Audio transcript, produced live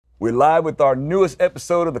We're live with our newest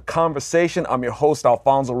episode of The Conversation. I'm your host,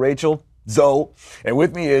 Alfonso Rachel, Zoe, and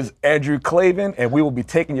with me is Andrew Klavan, and we will be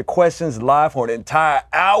taking your questions live for an entire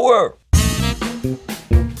hour.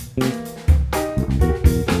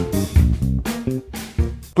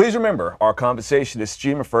 Please remember, our conversation is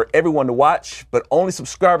streaming for everyone to watch, but only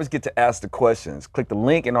subscribers get to ask the questions. Click the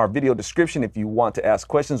link in our video description if you want to ask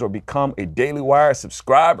questions or become a Daily Wire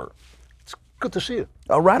subscriber. Good to see you.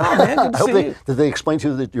 Oh, right on, man. Good to see you. Did they explain to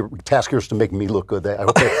you that your task here is to make me look good? I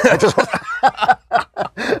hope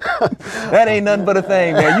That ain't nothing but a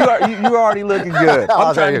thing, man. You already looking good.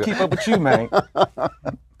 I'm trying to keep up with you, man.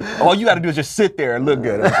 All you got to do is just sit there and look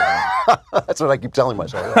good. That's what I keep telling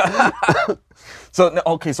myself.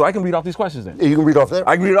 So I can read off these questions then. You can read off there?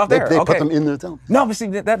 I can read it off there. They put them in there, tell them. No, but see,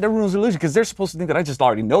 that ruins the illusion because they're supposed to think that I just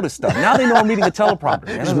already know this stuff. Now they know I'm reading a teleprompter.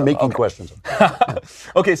 Just making questions.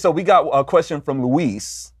 Okay, so we got a question from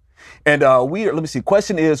Luis. And let me see,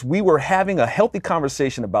 question is, we were having a healthy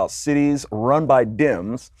conversation about cities run by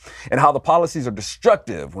Dems and how the policies are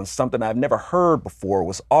destructive when something I've never heard before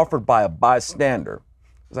was offered by a bystander.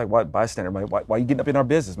 It's like, what bystander? Why are you getting up in our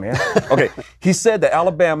business, man? Okay, he said that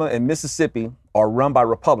Alabama and Mississippi are run by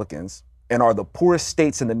Republicans and are the poorest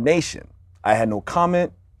states in the nation. I had no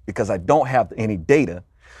comment because I don't have any data.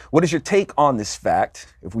 What is your take on this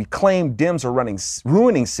fact? If we claim Dems are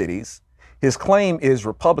ruining cities, his claim is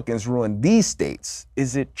Republicans ruin these states.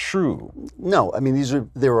 Is it true? No, I mean,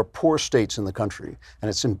 there are poor states in the country, and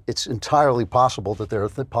it's entirely possible that there are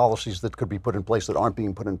policies that could be put in place that aren't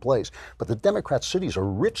being put in place. But the Democrat cities are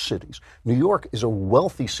rich cities. New York is a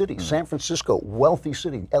wealthy city. San Francisco, wealthy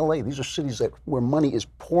city. LA, these are cities where money is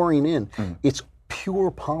pouring in. It's pure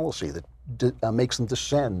policy that makes them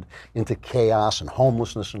descend into chaos and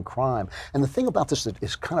homelessness and crime. And the thing about this that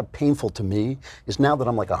is kind of painful to me is now that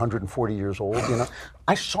I'm like 140 years old,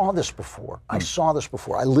 I saw this before. I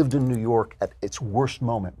lived in New York at its worst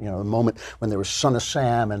moment, the moment when there was Son of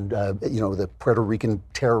Sam and, the Puerto Rican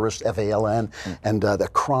terrorist FALN, and the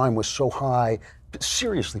crime was so high. But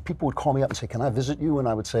seriously, people would call me up and say, can I visit you? And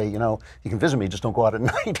I would say, you can visit me, just don't go out at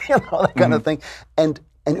night, that kind of thing. And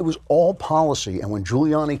it was all policy. And when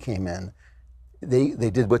Giuliani came in, they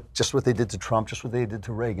did just what they did to Trump, just what they did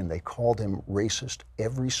to Reagan. They called him racist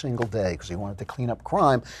every single day because he wanted to clean up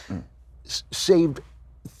crime. Saved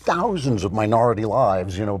thousands of minority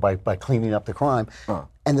lives, by cleaning up the crime.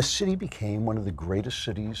 And the city became one of the greatest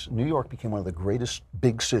cities. New York became one of the greatest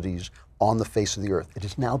big cities on the face of the earth. It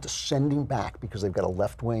is now descending back because they've got a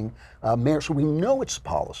left-wing mayor. So we know it's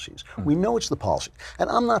policies. We know it's the policy. And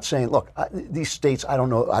I'm not saying, look, these states, I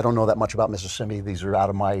don't know that much about Mississippi. These are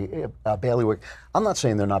out of my bailiwick. I'm not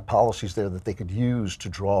saying they're not policies there that they could use to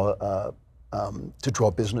draw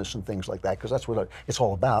business and things like that, because that's what it's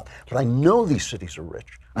all about. But I know these cities are rich.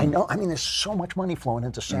 I mean, there's so much money flowing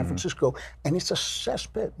into San Francisco, and it's a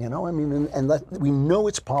cesspit, and we know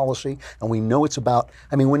it's policy, and we know it's about,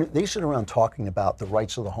 when they sit around talking about the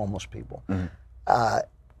rights of the homeless people,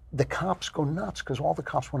 the cops go nuts, because all the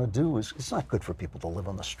cops want to do is, it's not good for people to live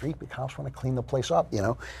on the street. The cops want to clean the place up,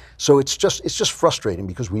 So it's just frustrating,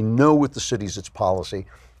 because we know with the cities it's policy.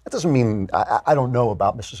 That doesn't mean, I don't know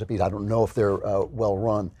about Mississippi, I don't know if they're well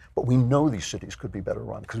run, but we know these cities could be better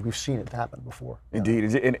run because we've seen it happen before.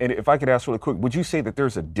 Indeed, and if I could ask really quick, would you say that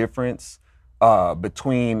there's a difference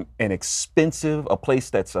between a place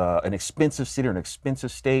that's an expensive city or an expensive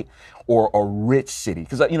state, or a rich city?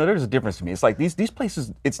 Because there's a difference to me. It's like these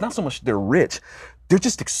places, it's not so much they're rich, they're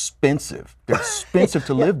just expensive. They're expensive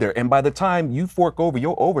to live there. And by the time you fork over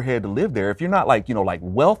your overhead to live there, if you're not like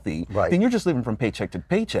wealthy, then you're just living from paycheck to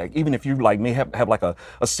paycheck, even if you may have like a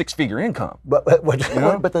six-figure income. But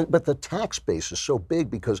the tax base is so big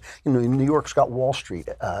because New York's got Wall Street,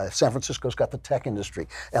 San Francisco's got the tech industry,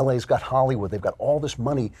 LA's got Hollywood. They've got all this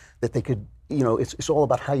money that they could, it's all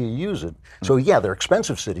about how you use it. So yeah, they're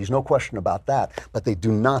expensive cities, no question about that, but they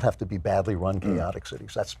do not have to be badly run, chaotic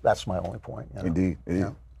cities. That's my only point. Indeed.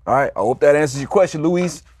 Yeah. All right, I hope that answers your question,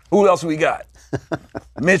 Luis. Who else we got?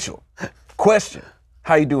 Mitchell, question.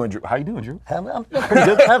 How you doing, Drew? I'm pretty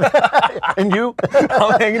good. And you?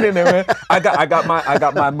 I'm hanging in there, man. I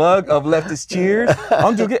got my mug of leftist cheers.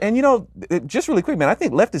 I'm doing good. And just really quick, man, I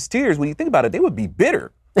think leftist tears, when you think about it, they would be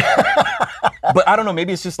bitter. But I don't know,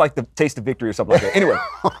 maybe it's just like the taste of victory or something like that. Anyway.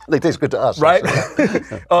 They taste good to us. Right?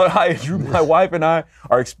 Hi, Drew. My wife and I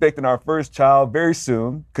are expecting our first child very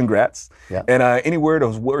soon. Congrats. Yeah. And any words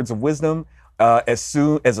of wisdom as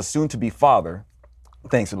a soon-to-be father,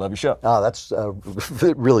 Thanks. I love your show. That's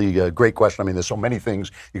really a great question. I mean, there's so many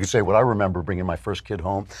things you could say. What I remember bringing my first kid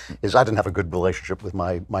home is I didn't have a good relationship with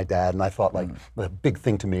my dad, and I thought like the big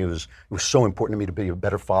thing to me was it was so important to me to be a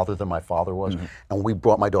better father than my father was. And we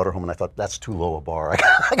brought my daughter home, and I thought that's too low a bar.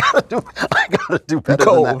 I gotta do better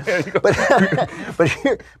than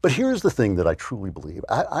that. But here's the thing that I truly believe.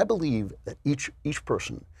 I believe that each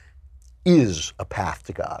person is a path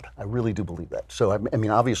to God. I really do believe that. So, I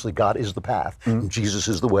mean, obviously God is the path, and Jesus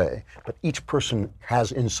is the way, but each person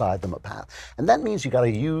has inside them a path. And that means you got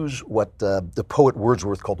to use what the poet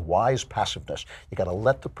Wordsworth called wise passiveness. You got to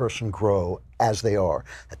let the person grow as they are.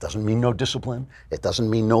 That doesn't mean no discipline. It doesn't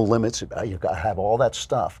mean no limits. You've got to have all that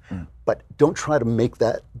stuff. But don't try to make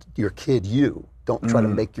that your kid you. Don't try to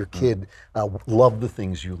make your kid love the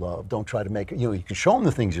things you love. Don't try to make, you can show them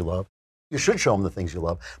the things you love. You should show him the things you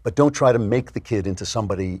love, but don't try to make the kid into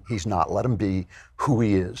somebody he's not. Let him be who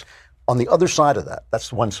he is. On the other side of that,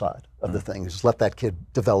 that's one side of the thing, is let that kid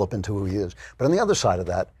develop into who he is. But on the other side of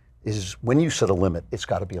that is when you set a limit, it's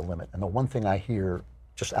got to be a limit. And the one thing I hear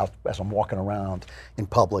just out as I'm walking around in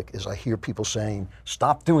public is I hear people saying,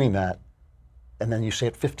 stop doing that. And then you say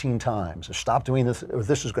it 15 times, or stop doing this, or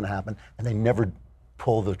this is going to happen, and they never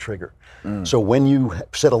pull the trigger. So when you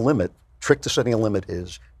set a limit, trick to setting a limit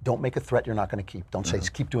is don't make a threat you're not going to keep. Don't say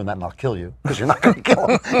keep doing that and I'll kill you, because you're not going to kill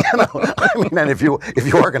him. I mean, and if you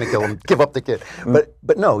are going to kill him, give up the kid.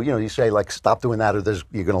 But no, you say like stop doing that, or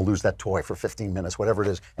you're going to lose that toy for 15 minutes, whatever it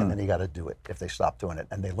is, and then you got to do it if they stop doing it,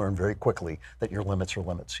 and they learn very quickly that your limits are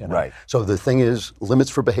limits. Right. So the thing is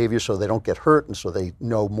limits for behavior, so they don't get hurt, and so they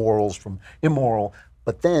know morals from immoral.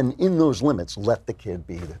 But then in those limits, let the kid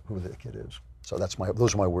be who the kid is. So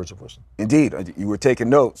those are my words of wisdom. Indeed, you were taking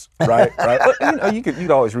notes, right? But, you could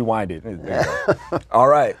always rewind it. There you go. All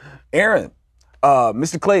right, Aaron,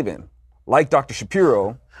 Mr. Klavan, like Dr.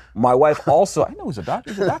 Shapiro, my wife also. I know he's a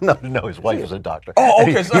doctor. He's a doctor. No, his wife is a doctor. Oh,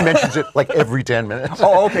 okay. He mentions it like every 10 minutes.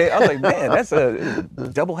 Oh, okay. I was like, man, that's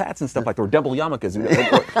double hats and stuff like that, or double yarmulkes.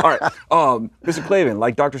 All right, Mr. Klavan,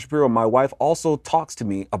 like Dr. Shapiro, my wife also talks to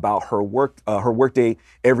me about her workday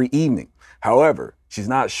every evening. However, she's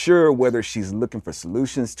not sure whether she's looking for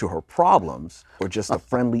solutions to her problems or just a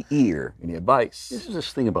friendly ear. Any advice? This is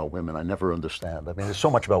this thing about women I never understand. I mean, there's so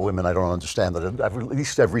much about women I don't understand. That at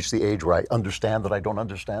least I've reached the age where I understand that I don't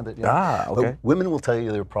understand it. Okay. But women will tell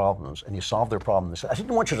you their problems, and you solve their problem. They say, I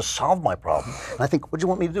didn't want you to solve my problem. And I think, what do you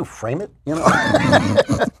want me to do, frame it?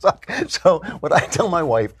 So what I tell my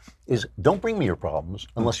wife is, don't bring me your problems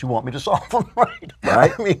unless you want me to solve them, right?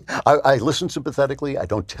 I mean, I listen sympathetically. I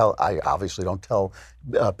obviously don't tell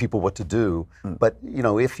people what to do. But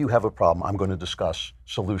if you have a problem, I'm going to discuss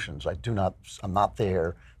solutions. I'm not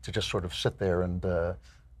there to just sort of sit there and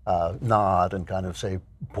nod and kind of say,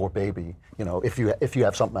 poor baby. If you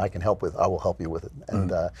have something I can help with, I will help you with it.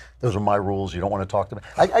 And those are my rules. You don't want to talk to me.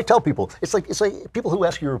 I tell people, it's like people who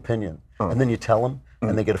ask your opinion and then you tell them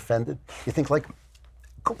and they get offended. You think like,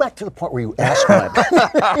 go back to the part where you asked my opinion.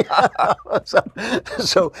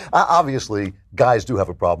 So obviously, guys do have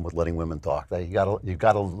a problem with letting women talk. You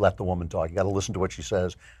gotta let the woman talk. You gotta listen to what she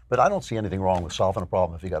says. But I don't see anything wrong with solving a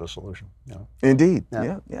problem if you got a solution. Indeed.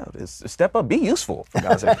 Yeah. Step up, be useful, for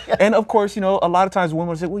God's sake. And of course, a lot of times women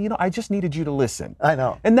will say, well, I just needed you to listen. I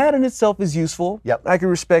know. And that in itself is useful. Yep. I can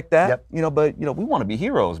respect that. Yep. But we want to be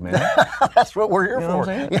heroes, man. That's what we're here for. What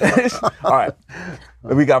I'm saying? All right.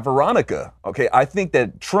 We got Veronica. Okay, I think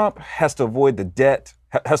that Trump has to avoid the debt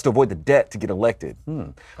to get elected.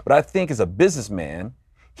 But I think as a businessman,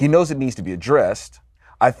 he knows it needs to be addressed.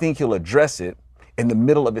 I think he'll address it in the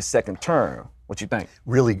middle of his second term. What you think?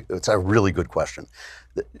 Really, it's a really good question.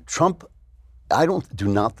 Trump, I do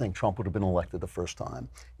not think Trump would have been elected the first time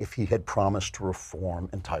if he had promised to reform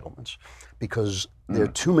entitlements, because there are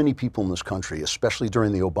too many people in this country, especially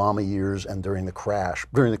during the Obama years and during the crash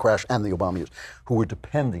and the Obama years, who were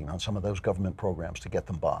depending on some of those government programs to get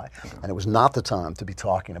them by. And it was not the time to be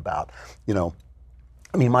talking about,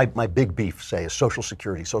 I mean, my big beef, say, is Social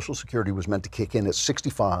Security. Social Security was meant to kick in at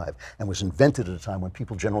 65 and was invented at a time when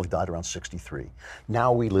people generally died around 63.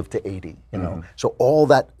 Now we live to 80, So all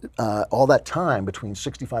that time between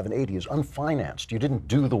 65 and 80 is unfinanced. You didn't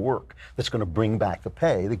do the work that's going to bring back the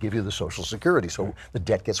pay that give you the Social Security. So the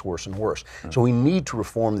debt gets worse and worse. So we need to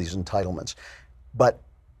reform these entitlements. But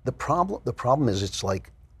the problem is, it's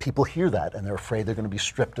like, people hear that and they're afraid they're going to be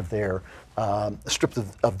stripped of their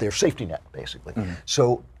safety net, basically.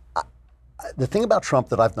 So the thing about Trump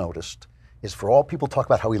that I've noticed is, for all people talk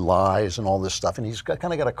about how he lies and all this stuff, and he's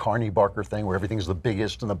kind of got a Carney Barker thing where everything's the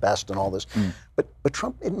biggest and the best and all this. But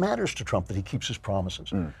Trump, it matters to Trump that he keeps his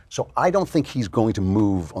promises. So I don't think he's going to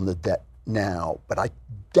move on the debt now, but I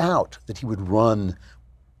doubt that he would run.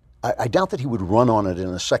 I doubt that he would run on it in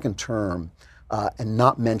a second term and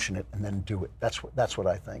not mention it and then do it. That's what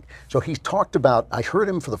I think. So he talked about. I heard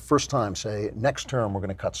him for the first time say, "Next term, we're going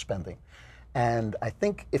to cut spending." And I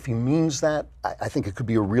think if he means that, I think it could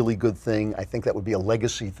be a really good thing. I think that would be a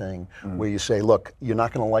legacy thing where you say, look, you're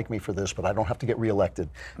not going to like me for this, but I don't have to get reelected.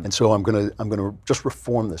 And so I'm going to just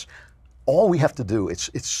reform this. All we have to do,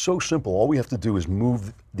 it's so simple. All we have to do is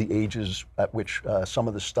move the ages at which some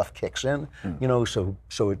of this stuff kicks in, so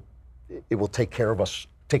it will take care of us,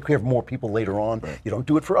 take care of more people later on. Right. You don't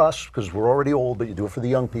do it for us because we're already old, but you do it for the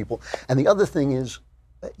young people. And the other thing is,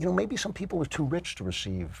 maybe some people are too rich to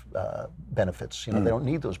receive benefits. They don't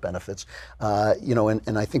need those benefits.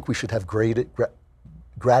 And I think we should have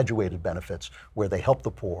graduated benefits where they help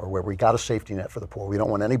the poor, where we got a safety net for the poor. We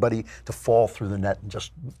don't want anybody to fall through the net and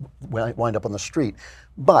just wind up on the street.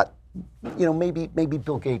 But maybe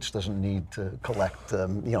Bill Gates doesn't need to collect,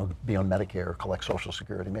 be on Medicare or collect Social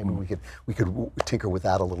Security. Maybe we could tinker with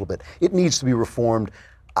that a little bit. It needs to be reformed.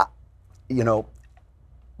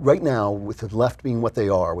 Right now, with the left being what they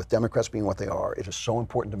are, with Democrats being what they are, it is so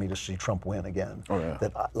important to me to see Trump win again. Oh, yeah.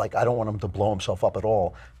 That I don't want him to blow himself up at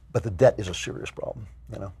all. But the debt is a serious problem.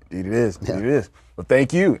 Indeed it is. Indeed it is. Well,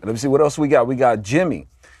 thank you. Let me see what else we got. We got Jimmy,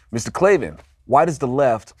 Mr. Klavan. Why does the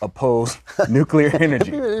left oppose nuclear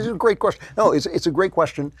energy? It's a great question. No, it's a great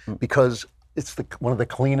question because it's one of the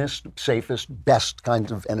cleanest, safest, best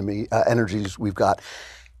kinds of energies we've got.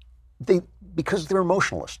 Because they're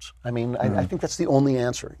emotionalists. I mean, I think that's the only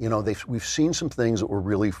answer. We've seen some things that were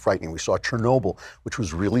really frightening. We saw Chernobyl, which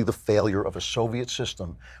was really the failure of a Soviet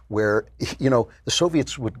system where, the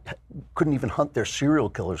Soviets couldn't even hunt their serial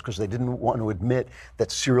killers because they didn't want to admit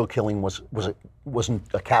that serial killing wasn't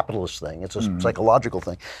a capitalist thing. It's a psychological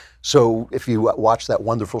thing. So if you watch that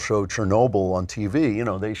wonderful show Chernobyl on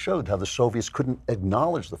TV, they showed how the Soviets couldn't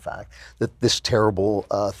acknowledge the fact that this terrible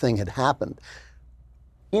thing had happened.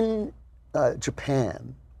 In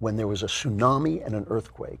Japan, when there was a tsunami and an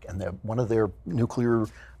earthquake, and one of their nuclear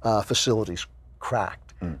facilities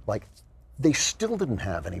cracked, they still didn't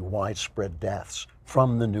have any widespread deaths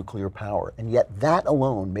from the nuclear power, and yet that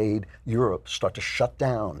alone made Europe start to shut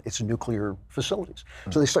down its nuclear facilities.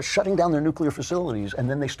 So they start shutting down their nuclear facilities, and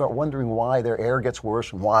then they start wondering why their air gets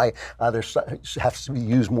worse and why there has to be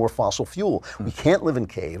used more fossil fuel. We can't live in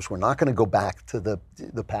caves. We're not going to go back to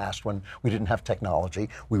the past when we didn't have technology.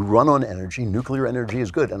 We run on energy. Nuclear energy is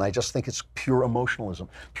good, and I just think it's pure emotionalism.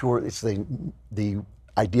 It's the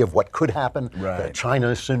idea of what could happen, the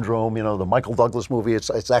China syndrome, the Michael Douglas movie, it's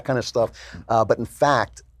that kind of stuff. But in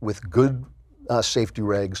fact, with good safety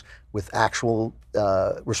regs, with actual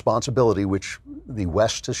responsibility, which the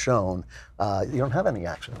West has shown, you don't have any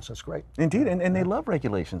accidents. That's great. Indeed, and they love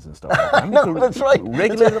regulations and stuff. I mean, no, that's right.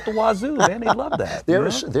 Regulate up the wazoo, man. They love that.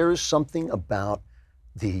 There is something about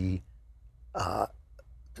the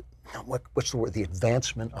what's the word? The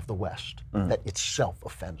advancement of the West that itself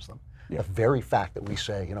offends them. Yeah. The very fact that we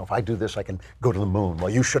say, if I do this, I can go to the moon. Well,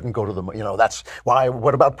 you shouldn't go to the moon. That's why.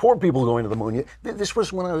 What about poor people going to the moon? This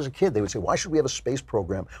was when I was a kid. They would say, why should we have a space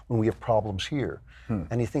program when we have problems here?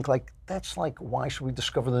 And you think that's like, why should we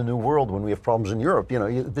discover the new world when we have problems in Europe?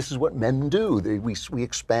 This is what men do. We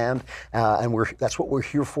expand, and that's what we're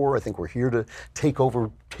here for. I think we're here to take over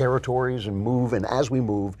territories and move. And as we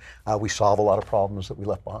move, we solve a lot of problems that we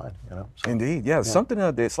left behind. So, indeed, yeah. Something.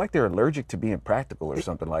 It's like they're allergic to being practical or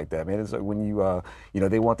something like that. Man, it's like when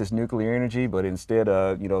they want this nuclear energy, but instead,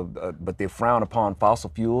 but they frown upon fossil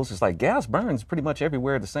fuels. It's like gas burns pretty much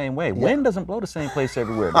everywhere the same way. Yeah. Wind doesn't blow the same place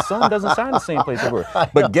everywhere. The sun doesn't shine the same place everywhere.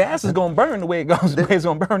 But gas is going to burn the way it goes. The way it's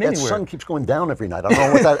going to burn anywhere. The sun keeps going down every night. I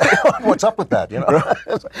don't know what's up with that.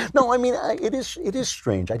 No, I mean it is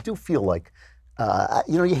strange. I do feel like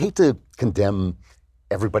you hate to condemn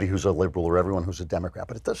everybody who's a liberal or everyone who's a Democrat,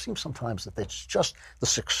 but it does seem sometimes that it's just the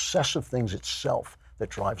success of things itself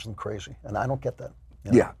that drives them crazy, and I don't get that.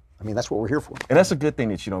 Yeah. I mean, that's what we're here for. And that's a good thing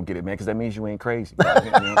that you don't get it, man, because that means you ain't crazy. You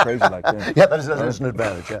ain't crazy like that. Yeah, that is an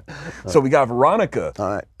advantage, yeah. So we got Veronica. All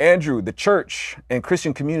right. Andrew, the church and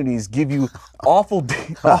Christian communities give you awful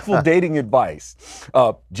dating advice.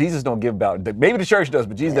 Jesus don't give about it. Maybe the church does,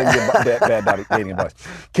 but Jesus doesn't give bad dating advice.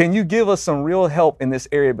 Can you give us some real help in this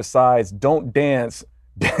area besides don't dance?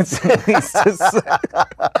 Dancing leads to sex?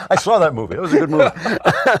 I saw that movie. It was a good movie.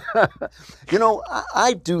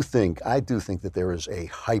 I do think that there is a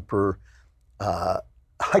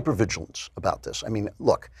hyper-vigilance about this. I mean,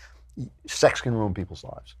 look, sex can ruin people's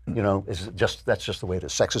lives. That's just the way it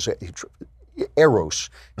is. Sex is eros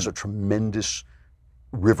is a tremendous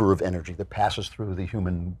river of energy that passes through the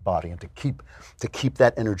human body, and to keep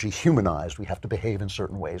that energy humanized, we have to behave in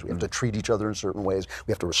certain ways. We have to treat each other in certain ways.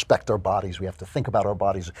 We have to respect our bodies. We have to think about our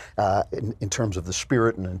bodies in terms of the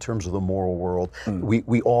spirit and in terms of the moral world.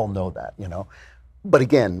 We all know that, you know. But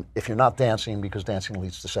again, if you're not dancing because dancing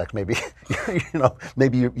leads to sex, maybe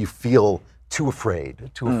maybe you feel too afraid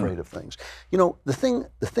of things. You know, the thing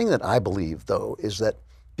that I believe though is that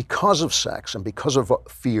because of sex and because of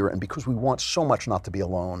fear and because we want so much not to be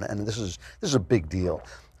alone, and this is a big deal,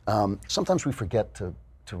 sometimes we forget to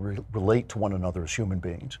relate to one another as human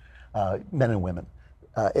beings, men and women.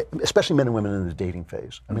 Especially men and women in the dating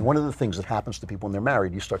phase. I mean, one of the things that happens to people when they're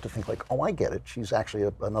married, you start to think like, oh, I get it. She's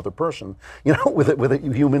actually another person, you know,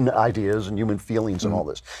 with human ideas and human feelings and all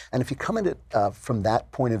this. And if you come at it from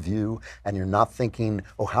that point of view, and you're not thinking,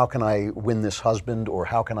 oh, how can I win this husband, or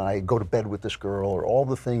how can I go to bed with this girl, or all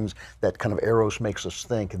the things that kind of Eros makes us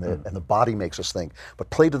think and the body makes us think, but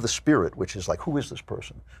play to the spirit, which is like, who is this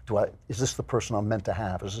person? Is this the person I'm meant to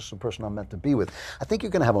have? Is this the person I'm meant to be with? I think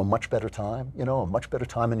you're going to have a much better time, you know, a much better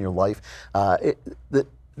time in your life.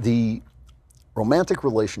 The romantic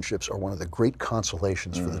relationships are one of the great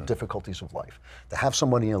consolations for the difficulties of life. To have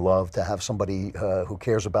somebody you love, to have somebody who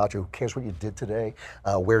cares about you, who cares what you did today,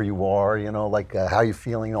 where you are, you know, like how you're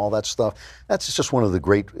feeling, all that stuff. That's just one of the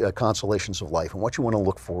great consolations of life. And what you want to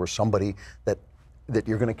look for is somebody that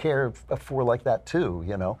you're going to care for like that too,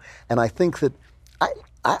 you know. And I think that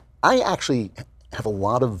I actually have a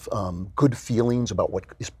lot of good feelings about what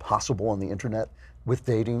is possible on the internet with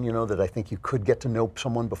dating, you know, that I think you could get to know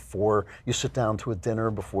someone before you sit down to a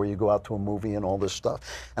dinner, before you go out to a movie and all this stuff.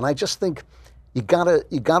 And I just think you gotta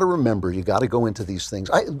remember, you gotta go into these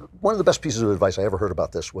things. One of the best pieces of advice I ever heard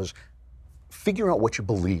about this was figure out what you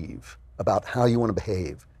believe about how you want to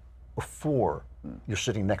behave before you're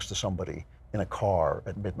sitting next to somebody in a car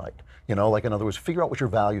at midnight. You know, like in other words, figure out what your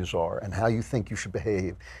values are and how you think you should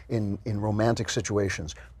behave in romantic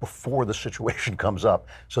situations before the situation comes up,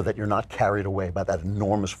 so that you're not carried away by that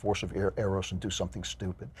enormous force of Eros and do something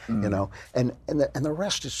stupid, you know? And the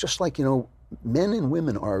rest is just like, you know, men and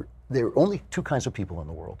women there are only two kinds of people in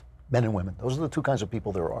the world, men and women. Those are the two kinds of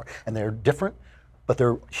people there are. And they're different, but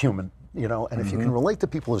they're human, you know? And if you can relate to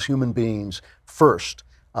people as human beings first,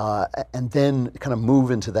 and then kind of move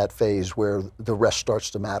into that phase where the rest starts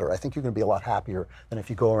to matter, I think you're going to be a lot happier than if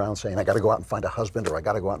you go around saying, I got to go out and find a husband, or I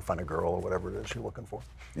got to go out and find a girl, or whatever it is you're looking for.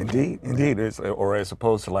 Indeed. Or as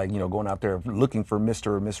opposed to, like, you know, going out there looking for Mr.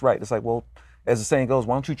 or Miss Right. It's like, well, as the saying goes,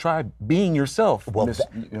 why don't you try being yourself? Well,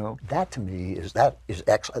 you know? That to me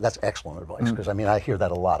that's excellent advice, because I mean, I hear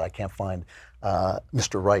that a lot. I can't find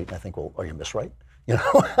Mr. Right, and I think, well, are you Miss Right? You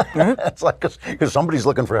know, it's like because somebody's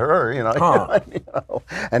looking for her, you know. You know?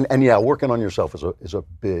 And yeah, working on yourself is a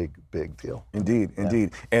big deal.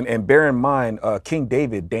 Indeed. And bear in mind, King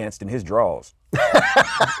David danced in his drawers.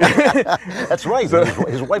 That's right. So,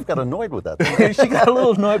 his wife got annoyed with that. She got a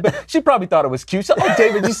little annoyed, but she probably thought it was cute. So, oh,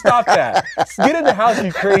 David, just stop that. Get in the house,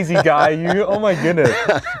 you crazy guy. You, oh my goodness.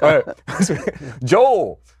 All right.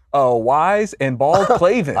 Joel. Wise and bald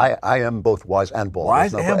Klavan. I am both wise and bald.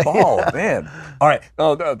 Wise and bald, man. All right,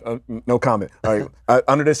 no comment. All right,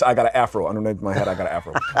 under this, I got an afro. Underneath my head, I got an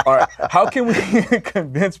afro. All right, how can we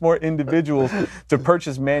convince more individuals to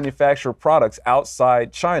purchase manufactured products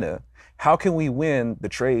outside China? How can we win the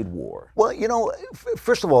trade war? Well, you know,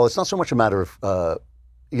 first of all, it's not so much a matter of,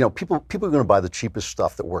 you know, people are going to buy the cheapest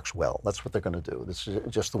stuff that works well. That's what they're going to do. This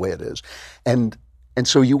is just the way it is. And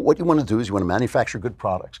so what you want to do is you want to manufacture good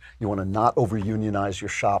products. You want to not over-unionize your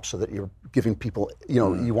shop so that you're giving people, you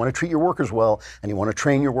know, you want to treat your workers well, and you want to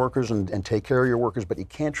train your workers and take care of your workers, but you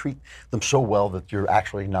can't treat them so well that you're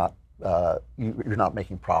actually not, you're not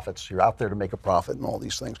making profits. You're out there to make a profit and all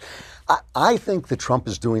these things. I think that Trump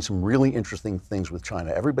is doing some really interesting things with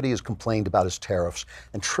China. Everybody has complained about his tariffs,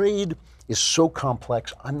 and trade is so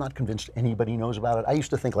complex, I'm not convinced anybody knows about it. I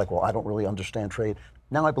used to think like, well, I don't really understand trade.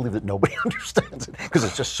 Now I believe that nobody understands it, because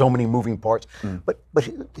it's just so many moving parts. But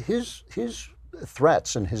his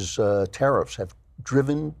threats and his tariffs have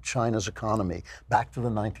driven China's economy back to the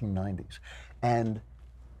 1990s. And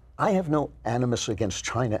I have no animus against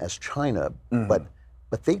China as China, but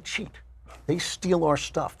they cheat. They steal our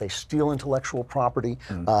stuff. They steal intellectual property.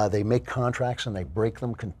 They make contracts and they break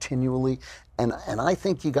them continually. And I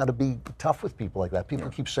think you got to be tough with people like that. People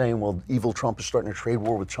keep saying, well, evil Trump is starting a trade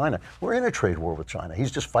war with China. We're in a trade war with China.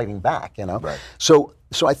 He's just fighting back, you know? Right. So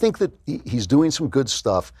I think that he's doing some good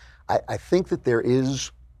stuff. I think that there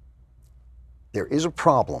is a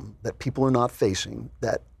problem that people are not facing,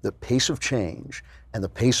 that the pace of change and the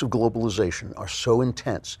pace of globalization are so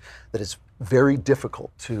intense that it's very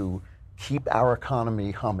difficult to keep our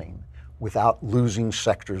economy humming without losing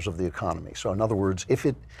sectors of the economy. So in other words, if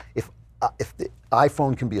the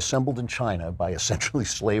iPhone can be assembled in China by essentially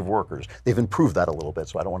slave workers, they've improved that a little bit.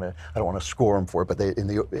 So I don't want to score them for it. But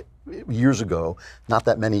years ago, not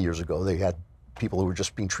that many years ago, they had people who were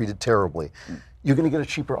just being treated terribly. You're going to get a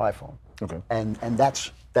cheaper iPhone, okay, and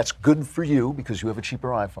that's good for you because you have a cheaper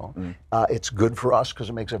iPhone. It's good for us because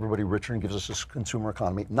it makes everybody richer and gives us this consumer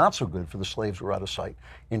economy. Not so good for the slaves who are out of sight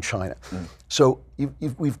in China. So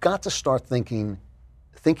we've got to start thinking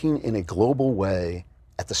in a global way.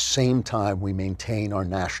 At the same time, we maintain our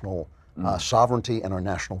national sovereignty and our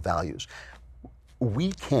national values.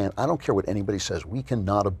 We can't, I don't care what anybody says, we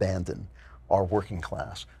cannot abandon our working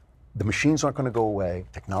class. The machines aren't going to go away,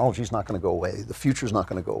 technology's not going to go away, the future's not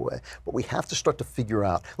going to go away. But we have to start to figure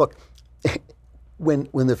out, look, when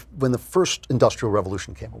the first industrial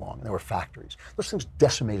revolution came along and there were factories, those things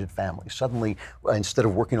decimated families. Suddenly, instead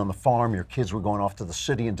of working on the farm, your kids were going off to the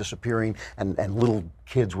city and disappearing, and little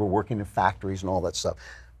kids were working in factories and all that stuff.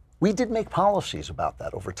 We did make policies about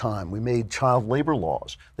that over time. We made child labor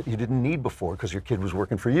laws that you didn't need before because your kid was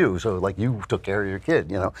working for you. So like you took care of your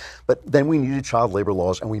kid, you know. But then we needed child labor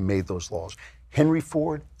laws and we made those laws. Henry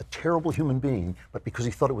Ford, a terrible human being, but because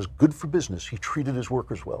he thought it was good for business, he treated his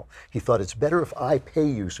workers well. He thought it's better if I pay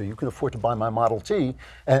you so you can afford to buy my Model T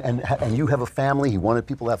and you have a family. He wanted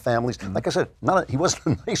people to have families. Like I said, he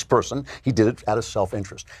wasn't a nice person. He did it out of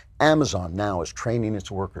self-interest. Amazon now is training its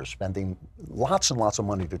workers, spending lots and lots of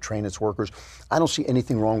money to train its workers. I don't see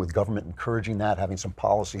anything wrong with government encouraging that, having some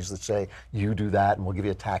policies that say, you do that and we'll give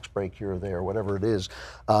you a tax break here or there, whatever it is.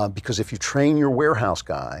 Because if you train your warehouse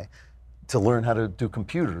guy to learn how to do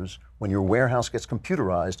computers, when your warehouse gets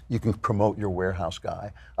computerized, you can promote your warehouse guy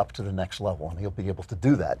up to the next level, and he'll be able to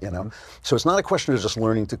do that, you know? So it's not a question of just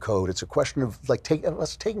learning to code, it's a question of like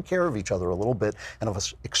us taking care of each other a little bit, and of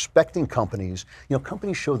us expecting companies, you know,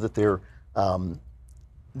 companies show that they're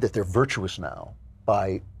virtuous now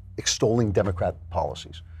by extolling Democrat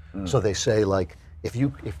policies. So they say, like, if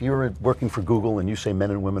you're working for Google and you say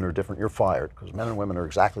men and women are different, you're fired because men and women are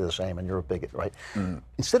exactly the same and you're a bigot, right?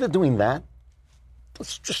 Instead of doing that,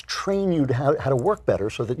 let's just train you to how to work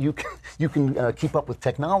better so that you can keep up with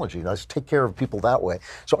technology. Let's take care of people that way.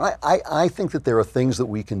 So I think that there are things that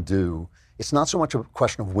we can do. It's not so much a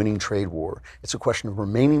question of winning trade war. It's a question of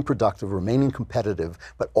remaining productive, remaining competitive,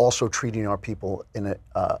 but also treating our people in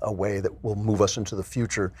a way that will move us into the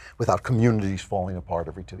future without communities falling apart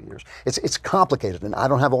every 2 years. It's complicated, and I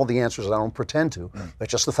don't have all the answers, and I don't pretend to, but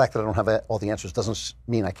just the fact that I don't have all the answers doesn't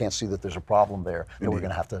mean I can't see that there's a problem there that we're going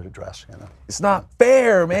to have to address. You know? It's not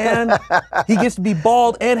fair, man. He gets to be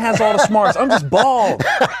bald and has all the smarts. I'm just bald.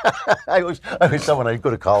 I always tell when I go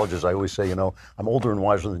to colleges, I always say, you know, I'm older and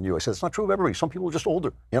wiser than you. I said, it's not true of everybody. Some people are just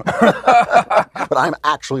older, you know. But I'm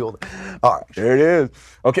actually older. All right. There it is.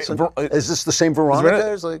 Okay. So, is this the same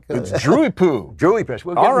Veronica? It's Drewy Poo. Drewy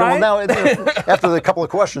Poo. All right. Well, now, after a couple of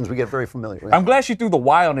questions, we get very familiar. I'm glad she threw the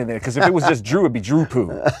Y on in there, because if it was just Drew, it'd be Drew Poo.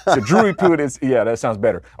 So Drewy Poo is, yeah, that sounds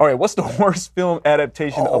better. All right. What's the worst film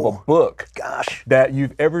adaptation of a book that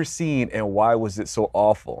you've ever seen, and why was it so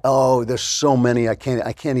awful? Oh, there's so many. I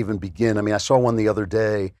can't even begin. I mean, I saw one the other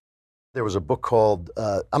day. There was a book called,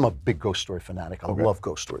 I'm a big ghost story fanatic. I love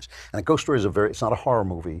ghost stories. And a ghost story is it's not a horror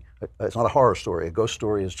movie. It's not a horror story. A ghost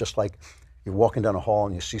story is just like you're walking down a hall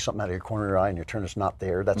and you see something out of your corner of your eye and you turn it's not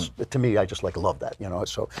there. That's, to me, I just love that, you know.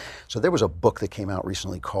 So there was a book that came out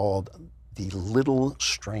recently called The Little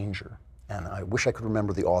Stranger. And I wish I could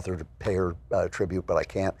remember the author to pay her tribute, but I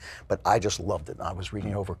can't. But I just loved it. I was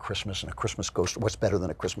reading over Christmas, and a Christmas ghost, what's better than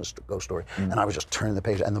a Christmas ghost story? And I was just turning the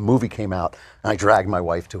page, and the movie came out, and I dragged my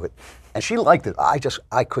wife to it. And she liked it.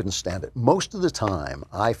 I couldn't stand it. Most of the time,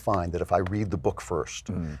 I find that if I read the book first,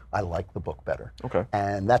 I like the book better. Okay.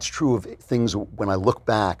 And that's true of things when I look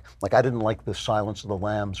back. Like, I didn't like the Silence of the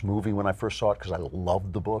Lambs movie when I first saw it because I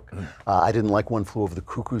loved the book. I didn't like One Flew Over the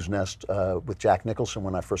Cuckoo's Nest with Jack Nicholson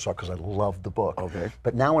when I first saw it because I loved the book. Okay.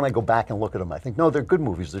 But now when I go back and look at them, I think, no, they're good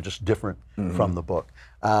movies. They're just different from the book.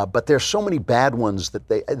 But there's so many bad ones that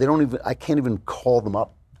they don't even, I can't even call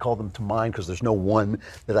them to mind because there's no one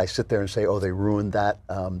that I sit there and say, oh, they ruined that.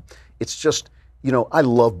 It's just, you know, I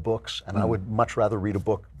love books, and I would much rather read a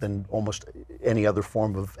book than almost any other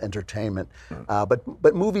form of entertainment.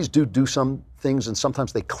 But movies do some things, and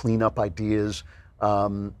sometimes they clean up ideas.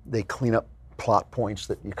 They clean up plot points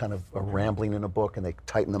that you kind of are rambling in a book, and they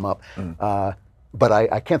tighten them up. But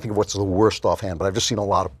I can't think of what's the worst offhand, but I've just seen a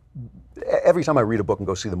lot of every time I read a book and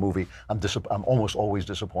go see the movie, I'm almost always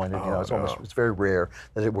disappointed. It's very rare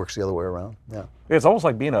that it works the other way around. Yeah. It's almost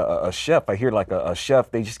like being a chef. I hear like a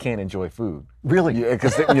chef, they just can't enjoy food. Really? Yeah,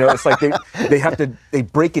 because it's like they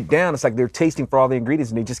break it down. It's like they're tasting for all the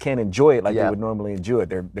ingredients and they just can't enjoy it like they would normally enjoy it.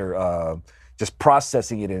 They're just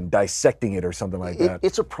processing it and dissecting it or something like that.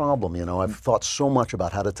 It's a problem, I've thought so much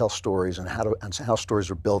about how to tell stories and how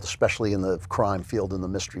stories are built, especially in the crime field and the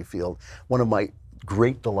mystery field. One of my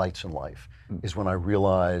great delights in life is when I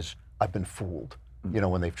realize I've been fooled.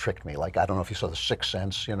 When they've tricked me. Like, I don't know if you saw The Sixth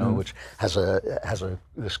Sense, which has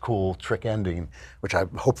this cool trick ending, which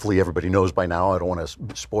hopefully everybody knows by now. I don't want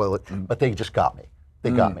to spoil it, but they just got me.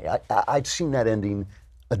 They got me. I'd seen that ending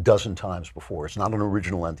a dozen times before. It's not an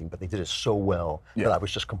original ending, but they did it so well that I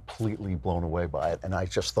was just completely blown away by it. And I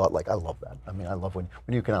just thought, like, I love that. I mean, I love when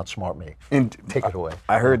you can outsmart me and take it away.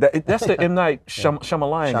 I heard that. That's the M. Night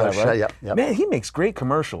Shyamalan guy, right? Yeah. Man, he makes great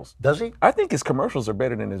commercials. Does he? I think his commercials are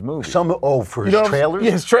better than his movies. For his trailers?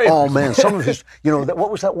 Yeah, his trailers. Oh, man. Some of his,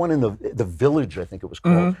 what was that one in the Village, I think it was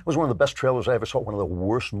called? It was one of the best trailers I ever saw, one of the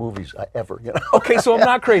worst movies I ever, Okay, so I'm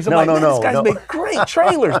not crazy. I'm these guys make great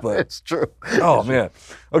trailers, but. It's true. Oh, man.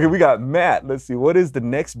 Okay, we got Matt. Let's see. What is the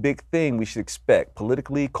next big thing we should expect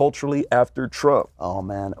politically, culturally after Trump? Oh,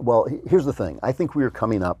 man. Well, here's the thing. I think we are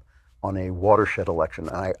coming up on a watershed election.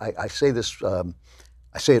 I say this, I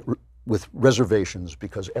say it with reservations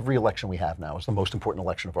because every election we have now is the most important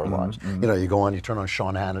election of our lives. You go on, you turn on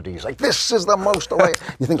Sean Hannity, he's like, this is the most election.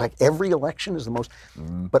 You think like every election is the most.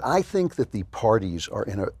 But I think that the parties are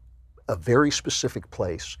in a very specific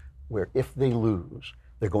place where if they lose,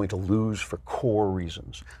 they're going to lose for core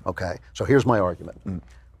reasons, okay? So here's my argument.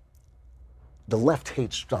 The left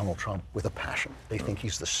hates Donald Trump with a passion. They think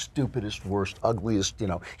he's the stupidest, worst, ugliest,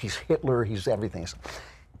 he's Hitler, he's everything.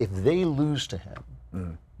 If they lose to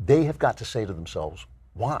him, they have got to say to themselves,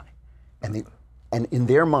 why? And in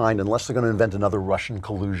their mind, unless they're going to invent another Russian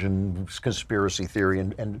collusion conspiracy theory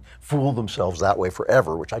and fool themselves that way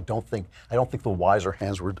forever, which I don't think the wiser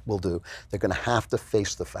hands will do, they're going to have to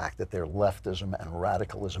face the fact that their leftism and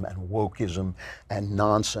radicalism and wokeism and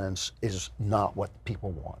nonsense is not what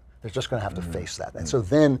people want. They're just going to have to face that. And so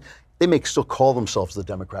then they may still call themselves the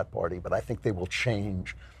Democrat Party, but I think they will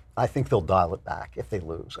change. I think they'll dial it back if they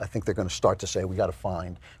lose. I think they're going to start to say, we got to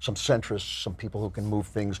find some centrists, some people who can move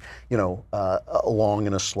things, along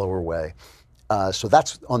in a slower way. So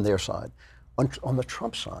that's on their side. On the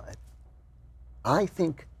Trump side, I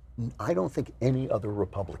don't think any other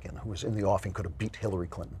Republican who was in the offing could have beat Hillary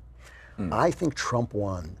Clinton. I think Trump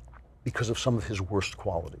won because of some of his worst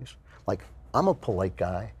qualities. Like, I'm a polite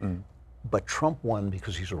guy. But Trump won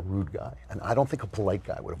because he's a rude guy, and I don't think a polite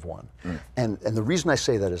guy would have won. And the reason I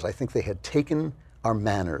say that is I think they had taken our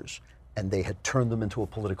manners and they had turned them into a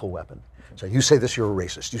political weapon. So you say this, you're a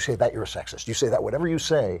racist. You say that, you're a sexist. You say that, whatever you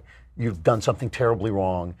say, you've done something terribly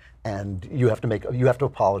wrong, and you have to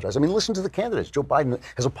apologize. I mean, listen to the candidates. Joe Biden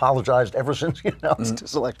has apologized ever since he announced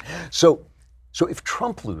his election. So if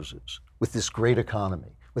Trump loses with this great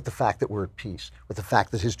economy, with the fact that we're at peace, with the fact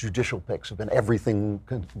that his judicial picks have been everything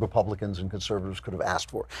Republicans and conservatives could have asked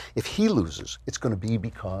for. If he loses, it's going to be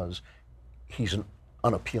because he's an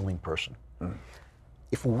unappealing person.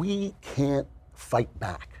 If we can't fight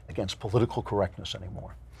back against political correctness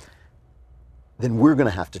anymore, then we're going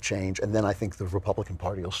to have to change, and then I think the Republican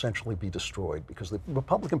Party will essentially be destroyed, because the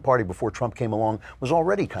Republican Party before Trump came along was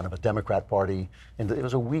already kind of a Democrat party, and it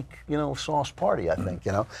was a weak, sauce party, I think,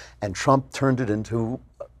 and Trump turned it into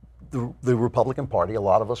the Republican Party a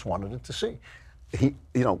lot of us wanted it to see. You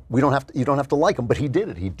don't have to like him, but he did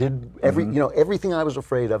it. He did everything I was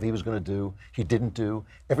afraid of he was going to do, he didn't do.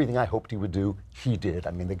 Everything I hoped he would do, he did.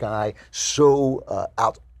 I mean, the guy so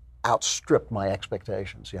outstripped my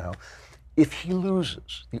expectations, If he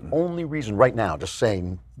loses, the only reason right now, just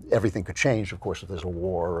saying everything could change, of course, if there's a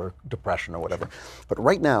war or depression or whatever, but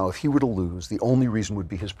right now, if he were to lose, the only reason would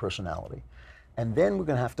be his personality. And then we're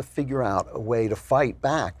going to have to figure out a way to fight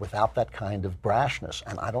back without that kind of brashness.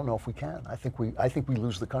 And I don't know if we can. I think we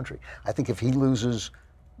lose the country. I think if he loses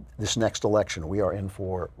this next election, we are in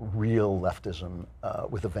for real leftism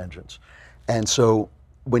with a vengeance. And so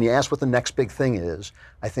when you ask what the next big thing is,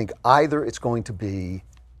 I think either it's going to be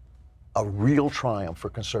a real triumph for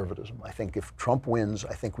conservatism. I think if Trump wins,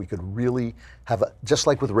 I think we could really have just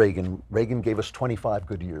like with Reagan. Reagan gave us 25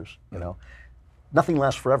 good years, Nothing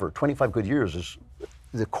lasts forever. 25 good years is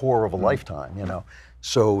the core of a lifetime,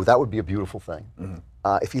 So that would be a beautiful thing.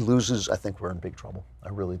 If he loses, I think we're in big trouble. I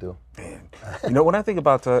really do. Man. When I think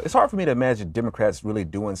about, it's hard for me to imagine Democrats really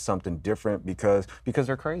doing something different because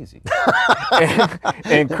they're crazy.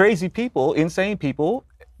 and crazy people, insane people,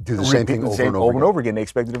 do the same thing over and over again. They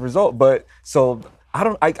expect a different result. But so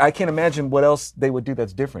I can't imagine what else they would do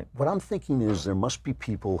that's different. What I'm thinking is there must be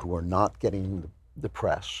people who are not getting the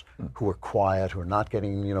press, who are quiet, who are not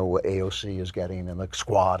getting, what AOC is getting and the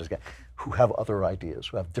squad is getting, who have other ideas,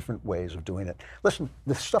 who have different ways of doing it. Listen,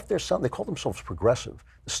 the stuff they're selling, they call themselves progressive.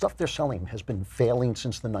 The stuff they're selling has been failing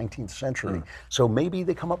since the 19th century. So maybe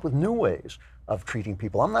they come up with new ways of treating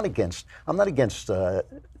people. I'm not against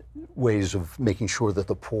ways of making sure that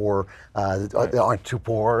the poor aren't too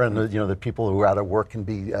poor, and the people who are out of work can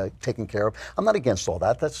be taken care of. I'm not against all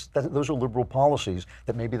that. Those are liberal policies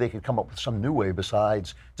that maybe they could come up with some new way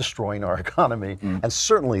besides destroying our economy. And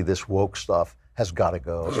certainly this woke stuff has got to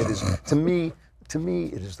go. It is, to me,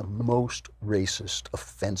 it is the most racist,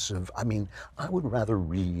 offensive. I mean, I would rather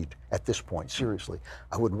read, at this point, seriously,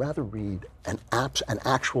 I would rather read an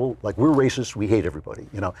actual, like, we're racist, we hate everybody.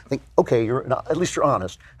 Think, okay, at least you're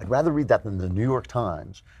honest. I'd rather read that than the New York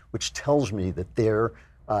Times, which tells me that their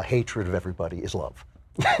hatred of everybody is love.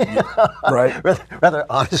 Right. rather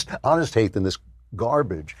honest hate than this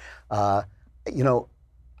garbage.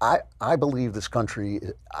 I believe this country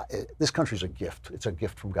is a gift. It's a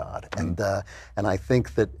gift from God, and I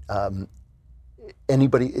think that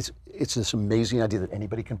anybody, it's this amazing idea that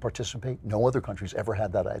anybody can participate. No other country's ever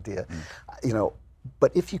had that idea,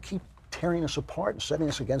 But if you keep tearing us apart and setting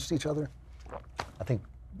us against each other, I think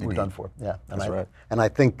we're done for. Yeah, that's right. And I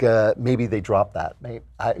think maybe they drop that.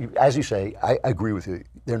 As you say, I agree with you.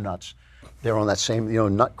 They're nuts. They're on that same,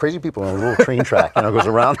 not crazy people on a little train track, goes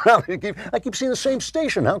around. I keep seeing the same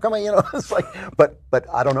station. How come it's like, but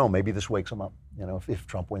I don't know. Maybe this wakes them up, if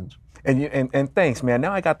Trump wins. And thanks, man.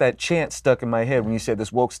 Now I got that chant stuck in my head when you said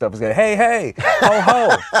this woke stuff is going. Hey, ho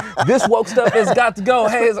ho! This woke stuff has got to go.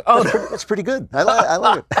 Hey, that's pretty good. I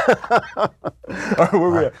like it. All right, where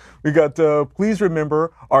we at? We got. Please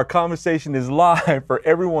remember, our conversation is live for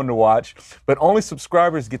everyone to watch, but only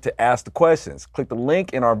subscribers get to ask the questions. Click the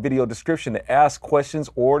link in our video description to ask questions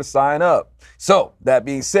or to sign up. So that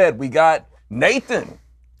being said, we got Nathan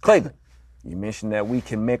Klavan. You mentioned that we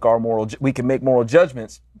can make moral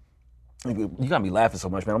judgments. You got me laughing so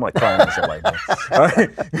much, man. I'm like crying myself like that. All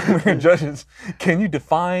right, judges, can you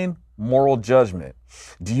define moral judgment?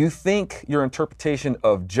 Do you think your interpretation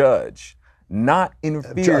of judge not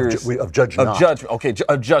interferes of judge not. Judgment? Okay,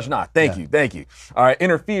 of judge not. Thank you. All right,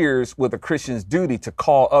 interferes with a Christian's duty to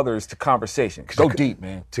call others to conversation. Go deep,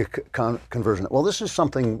 man. To conversion. Well, this is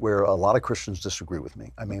something where a lot of Christians disagree with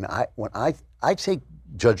me. I mean, I take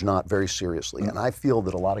judge not very seriously, and I feel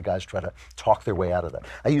that a lot of guys try to talk their way out of that.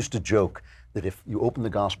 I used to joke that if you open the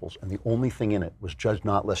Gospels and the only thing in it was judge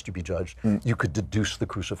not lest you be judged, you could deduce the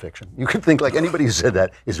crucifixion. You could think like anybody who said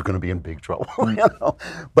that is going to be in big trouble.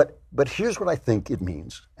 But here's what I think it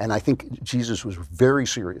means, and I think Jesus was very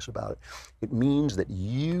serious about it. It means that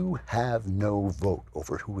you have no vote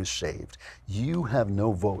over who is saved. You have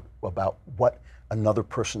no vote about what another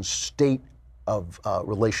person's state of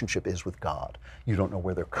relationship is with God. You don't know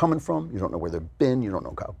where they're coming from. You don't know where they've been. You don't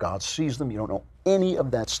know how God sees them. You don't know any of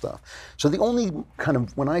that stuff. So the only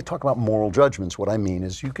when I talk about moral judgments, what I mean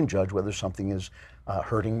is you can judge whether something is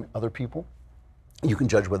hurting other people. You can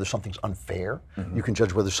judge whether something's unfair. You can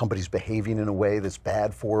judge whether somebody's behaving in a way that's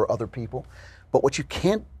bad for other people. But what you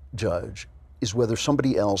can't judge is whether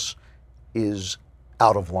somebody else is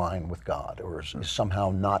out of line with God or is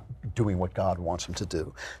somehow not doing what God wants him to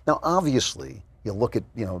do. Now, obviously, you look at,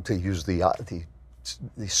 to use the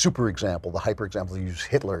super example, the hyper example, you use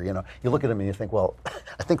Hitler, you look at him and you think, well,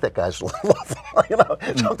 I think that guy's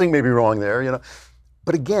something may be wrong there,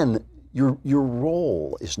 But again, your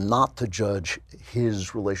role is not to judge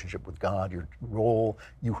his relationship with God. You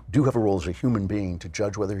do have a role as a human being to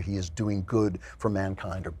judge whether he is doing good for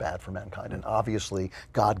mankind or bad for mankind. And obviously,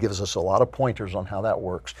 God gives us a lot of pointers on how that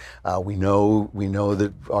works. We know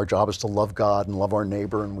that our job is to love God and love our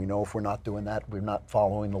neighbor, and we know if we're not doing that, we're not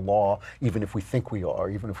following the law, even if we think we are,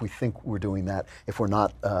 even if we think we're doing that, if we're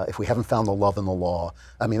not, if we haven't found the love in the law.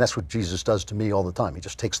 I mean, that's what Jesus does to me all the time. He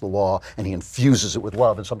just takes the law and he infuses it with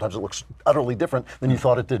love, and sometimes it looks utterly different than you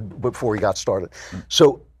thought it did before he got started.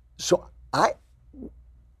 So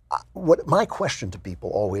what my question to people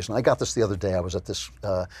always, and I got this the other day, I was at this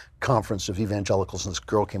conference of evangelicals, and this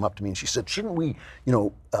girl came up to me and she said, shouldn't we,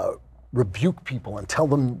 rebuke people and tell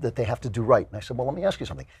them that they have to do right? And I said, well, let me ask you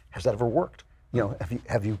something. Has that ever worked?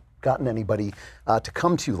 Have you gotten anybody to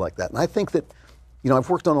come to you like that? And I think that, I've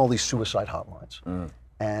worked on all these suicide hotlines,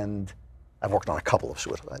 and I've worked on a couple of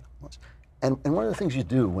suicide hotlines. And one of the things you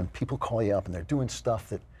do when people call you up and they're doing stuff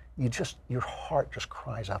that your heart just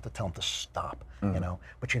cries out to tell them to stop,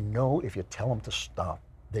 But if you tell them to stop,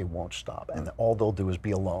 they won't stop. And all they'll do is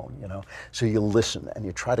be alone, you know. So you listen and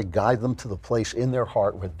you try to guide them to the place in their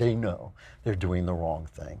heart where they know they're doing the wrong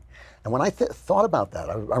thing. And when I thought about that,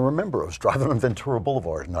 I remember I was driving on Ventura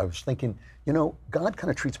Boulevard and I was thinking, you know, God kind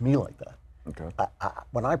of treats me like that. Okay.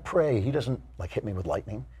 When I pray, he doesn't like hit me with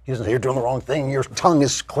lightning. He doesn't say, you're doing the wrong thing, your tongue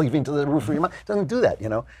is cleaving to the roof of your mouth. He doesn't do that, you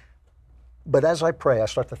know. But as I pray, I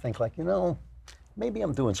start to think like, you know, maybe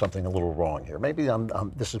I'm doing something a little wrong here. Maybe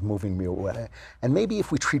this is moving me away. And maybe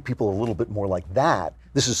if we treat people a little bit more like that,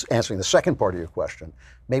 this is answering the second part of your question,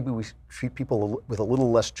 maybe we treat people with a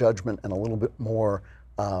little less judgment and a little bit more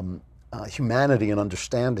humanity and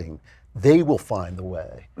understanding, they will find the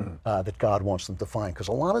way that God wants them to find. Because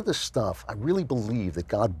a lot of this stuff, I really believe that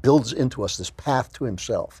God builds into us this path to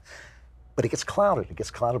himself. But it gets clouded. It gets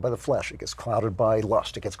clouded by the flesh. It gets clouded by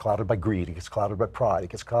lust. It gets clouded by greed. It gets clouded by pride. It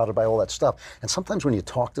gets clouded by all that stuff. And sometimes when you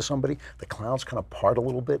talk to somebody, the clouds kind of part a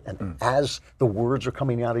little bit. And as the words are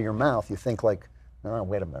coming out of your mouth, you think like, oh,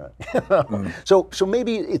 wait a minute. So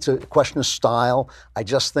maybe it's a question of style. I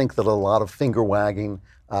just think that a lot of finger wagging,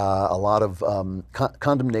 a lot of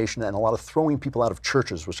condemnation, and a lot of throwing people out of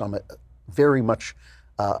churches, which I'm very much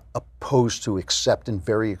opposed to, except in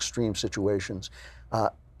very extreme situations.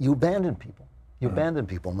 You abandon people. You abandon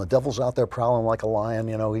people, and the devil's out there prowling like a lion.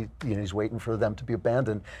 You know, he's waiting for them to be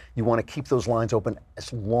abandoned. You want to keep those lines open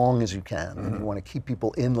as long as you can, and you want to keep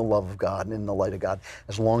people in the love of God and in the light of God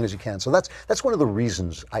as long as you can. So that's one of the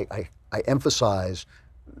reasons I emphasize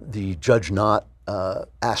the judge not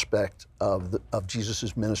aspect of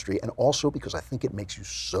Jesus' ministry, and also because I think it makes you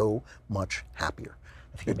so much happier.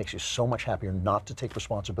 I think it makes you so much happier not to take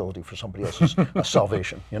responsibility for somebody else's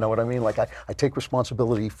salvation. You know what I mean? Like I take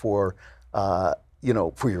responsibility for, you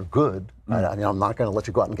know, for your good. I mean, I'm not going to let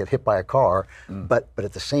you go out and get hit by a car, but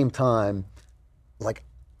at the same time, like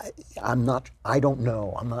I'm not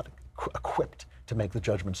equipped to make the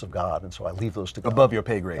judgments of God, and so I leave those to God. Above your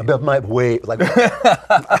pay grade. Above my weight, like.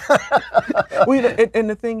 Well, you know, and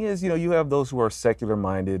the thing is, you know, you have those who are secular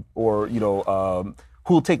minded, or you know,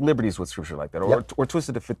 who will take liberties with scripture like that, or twist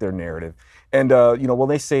it to fit their narrative. And you know, when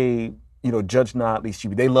they say, you know, judge not, lest you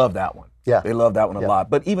be, they love that one. Yeah. They love that one a lot.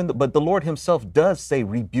 But but the Lord himself does say,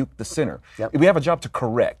 rebuke the sinner. We have a job to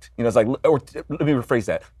correct. You know, it's like, let me rephrase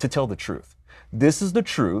that, to tell the truth. This is the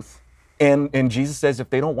truth. And Jesus says, if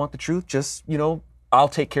they don't want the truth, just, you know, I'll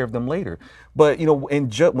take care of them later. But, you know,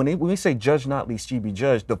 when we say judge not, lest ye be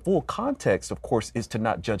judged, the full context, of course, is to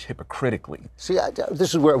not judge hypocritically. See,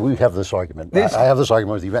 this is where we have this argument. I have this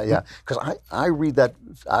argument with you, yeah, because I read that,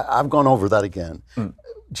 I've gone over that again.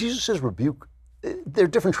 Jesus says rebuke, there are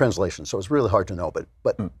different translations, so it's really hard to know,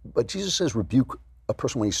 but Jesus says rebuke a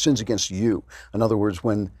person when he sins against you. In other words,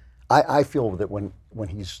 when I feel that when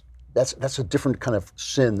he's, that's a different kind of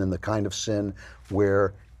sin than the kind of sin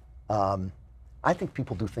where, I think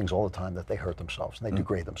people do things all the time that they hurt themselves and they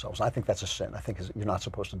degrade themselves. And I think that's a sin. I think you're not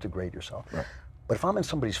supposed to degrade yourself. Right. But if I'm in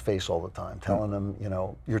somebody's face all the time, telling them, you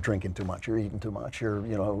know, you're drinking too much, you're eating too much,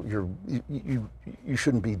 you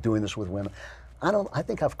shouldn't be doing this with women. I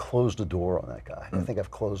think I've closed the door on that guy. I think I've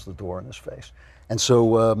closed the door in his face. And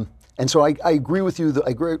so I agree with you. I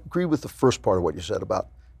agree with the first part of what you said about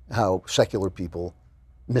how secular people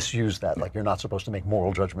misuse that, like you're not supposed to make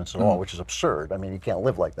moral judgments at all, which is absurd. I mean, you can't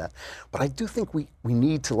live like that. But I do think we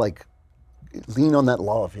need to like lean on that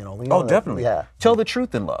love, you know. Oh, definitely. Yeah. Tell the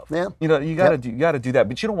truth in love. Yeah. You know, you gotta do that,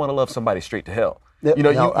 but you don't want to love somebody straight to hell. Yeah, you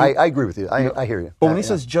know, I agree with you. I hear you. But when he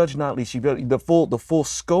says judge not, lest you be, the full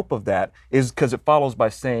scope of that is because it follows by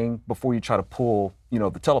saying, before you try to pull, you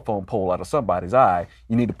know, the telephone pole out of somebody's eye,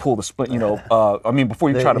 you need to pull the splint, you know,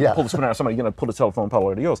 before you try to pull the splint out of somebody, you're going to pull the telephone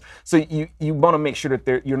pole out of yours. So you want to make sure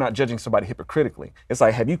that you're not judging somebody hypocritically. It's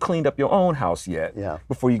like, have you cleaned up your own house yet? Yeah.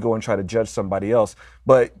 Before you go and try to judge somebody else.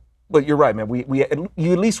 But you're right, man.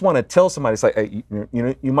 You at least want to tell somebody, it's like, hey,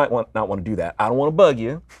 you might not want to do that. I don't want to bug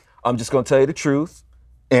you. I'm just going to tell you the truth.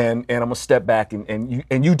 And I'm gonna step back and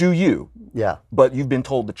you do you. Yeah. But you've been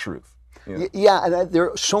told the truth. Yeah, and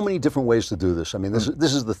there are so many different ways to do this. I mean, this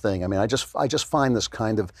is the thing. I mean, I just find this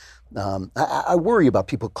kind of I worry about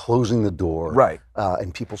people closing the door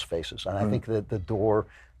in people's faces, and I think that the door,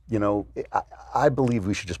 you know, I believe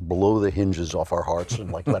we should just blow the hinges off our hearts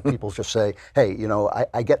and like let people just say, hey, you know,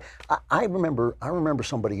 I remember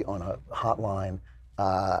somebody on a hotline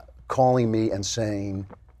calling me and saying.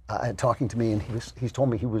 And talking to me, and he's told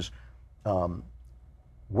me he was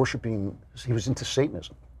worshiping. He was into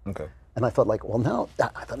Satanism. Okay. And I thought, like, well, now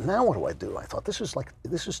what do I do? I thought this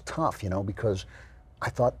is tough, you know, because I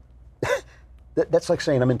thought that's like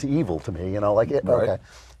saying I'm into evil to me, you know, like okay.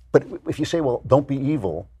 But if you say, well, don't be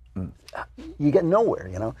evil, you get nowhere,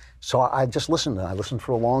 you know. So I just listened. I listened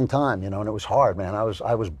for a long time, you know, and it was hard, man. I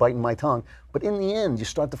was biting my tongue. But in the end, you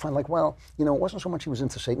start to find like, well, you know, it wasn't so much he was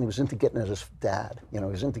into Satan, he was into getting at his dad, you know,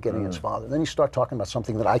 he was into getting at his father. Then you start talking about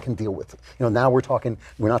something that I can deal with. You know, now we're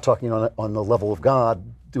not talking on the level of God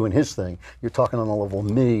doing his thing. You're talking on the level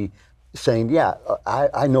of me saying, yeah,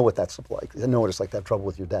 I know what that's like. I know what it's like to have trouble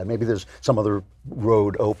with your dad. Maybe there's some other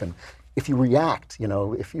road open. If you react, you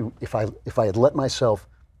know, if I had let myself,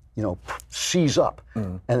 you know, seize up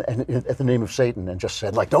and at the name of Satan and just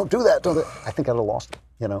said, like, don't do that, I think I'd have lost it,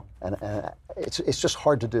 you know. And it's just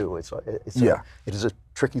hard to do. It is a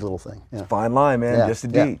tricky little thing. Yeah. Fine line, man. Yes,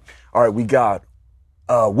 indeed. Yeah. All right, we got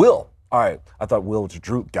Will. All right, I thought Will was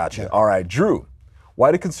Drew. Gotcha. Yeah. All right, Drew.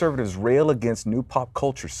 Why do conservatives rail against new pop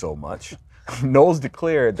culture so much? Knowles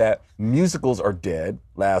declared that musicals are dead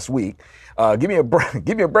last week. Give me a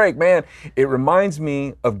break, man. It reminds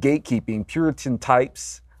me of gatekeeping Puritan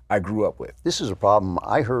types I grew up with. This is a problem.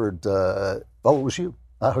 I heard, it was you.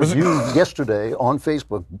 I heard you yesterday on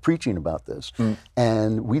Facebook preaching about this,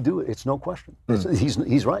 and we do it. It's no question.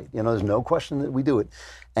 He's right. You know, there's no question that we do it.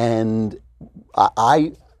 And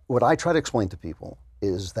what I try to explain to people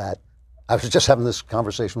is that I was just having this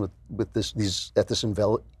conversation with these at this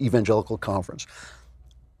evangelical conference.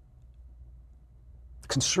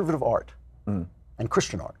 Conservative art and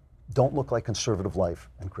Christian art don't look like conservative life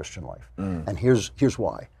and Christian life. And here's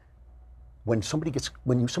why. When somebody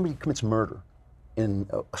commits murder in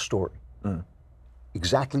a story,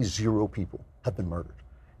 exactly 0 people have been murdered.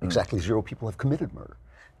 Exactly 0 people have committed murder.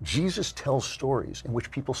 Jesus tells stories in which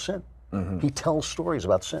people sin. He tells stories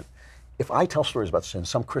about sin. If I tell stories about sin,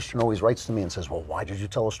 some Christian always writes to me and says, well, why did you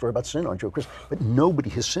tell a story about sin? Aren't you a Christian? But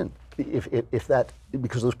nobody has sinned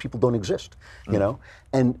because those people don't exist, you know?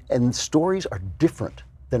 And stories are different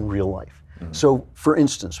than real life. So, for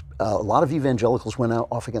instance, a lot of evangelicals went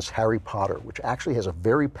off against Harry Potter, which actually has a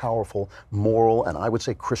very powerful moral and I would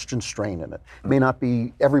say Christian strain in it. It may not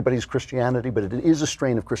be everybody's Christianity, but it is a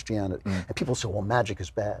strain of Christianity. And people say, well, magic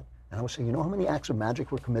is bad. And I would say, you know how many acts of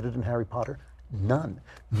magic were committed in Harry Potter? None,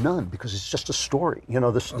 because it's just a story. You know,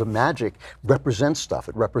 the magic represents stuff.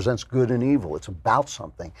 It represents good and evil. It's about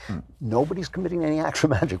something. Nobody's committing any acts of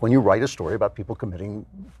magic when you write a story about people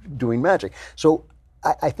doing magic. So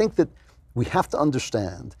I think that we have to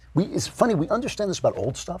understand. It's funny, we understand this about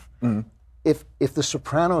old stuff. If The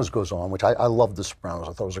Sopranos goes on, which I love The Sopranos,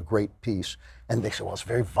 I thought it was a great piece, and they say, well, it's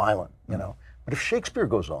very violent, you know. But if Shakespeare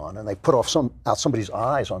goes on and they put out somebody's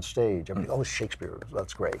eyes on stage, everybody, oh, it's Shakespeare,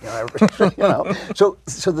 that's great. You know,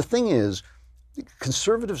 So the thing is,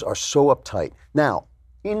 conservatives are so uptight. Now,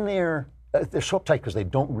 they're so uptight because they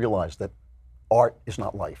don't realize that art is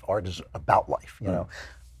not life. Art is about life, you know.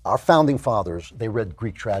 Our founding fathers, they read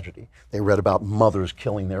Greek tragedy. They read about mothers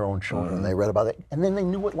killing their own children. They read about it, and then they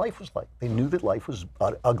knew what life was like. They knew that life was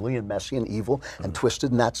ugly and messy and evil and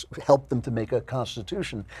twisted, and that's helped them to make a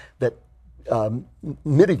constitution that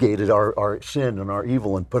mitigated our sin and our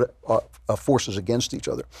evil and put our forces against each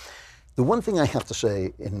other. The one thing I have to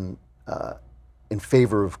say in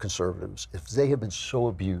favor of conservatives is they have been so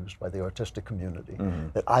abused by the artistic community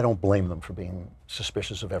that I don't blame them for being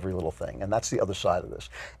suspicious of every little thing. And that's the other side of this.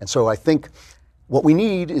 And so I think what we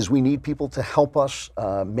need people to help us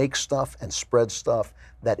make stuff and spread stuff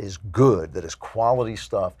that is good, that is quality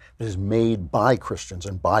stuff, that is made by Christians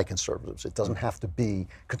and by conservatives. It doesn't have to be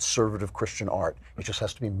conservative Christian art. It just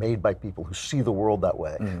has to be made by people who see the world that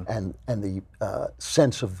way. And the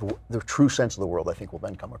sense of the true sense of the world, I think, will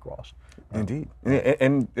then come across. Indeed.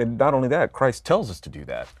 And not only that, Christ tells us to do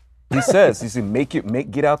that. He says,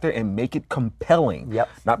 get out there and make it compelling. Yep.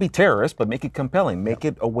 Not be terrorists, but make it compelling. Make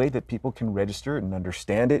it a way that people can register and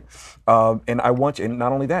understand it. And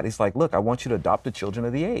not only that, it's like, look, I want you to adopt the children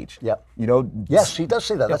of the age. Yep. You know. Yes, he does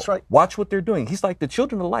say that. That's right. Watch what they're doing. He's like, the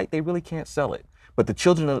children of light, they really can't sell it. But the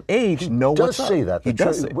children of age know what's up. He does say that. He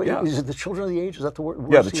does say that. Is it the children of the age? Is that the word?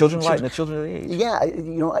 Yeah, the children of light and the children of the age. Yeah,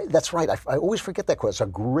 you know, that's right. I always forget that quote. It's a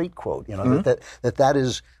great quote. You know, that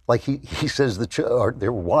is like he says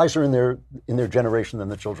they're wiser in their generation than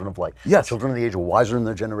the children of light. Yes. The children of the age are wiser in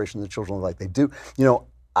their generation than the children of light. They do. You know,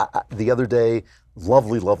 the other day,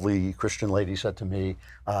 lovely Christian lady said to me,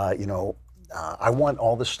 you know, I want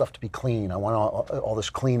all this stuff to be clean. I want all this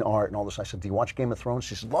clean art and all this. I said, do you watch Game of Thrones?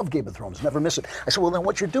 She said, love Game of Thrones, never miss it. I said, well, then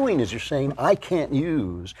what you're doing is you're saying I can't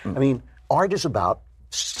use. I mean, art is about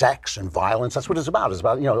sex and violence. That's what it's about. It's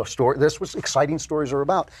about, you know, a story. That's what exciting stories are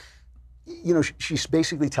about. You know, she's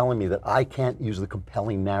basically telling me that I can't use the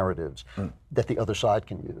compelling narratives that the other side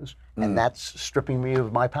can use. And that's stripping me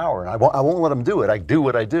of my power. And I won't let them do it. I do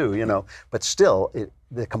what I do, you know. But still,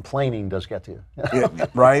 the complaining does get to you. Yeah,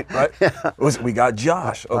 right. We got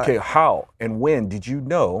Josh. Okay, how and when did you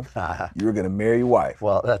know you were going to marry your wife?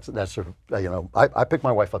 Well, that's sort of, I picked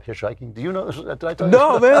my wife up hitchhiking. Do you know this? Did I tell you?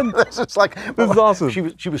 No, man. This is awesome. She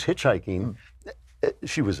was hitchhiking.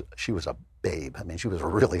 She was a babe. I mean, she was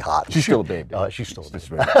really hot. She's still a babe. She's still a babe.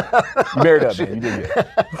 You married up, man. You did good.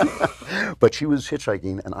 But she was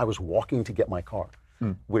hitchhiking, and I was walking to get my car,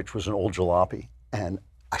 which was an old jalopy, and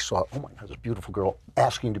I saw, oh my God, this beautiful girl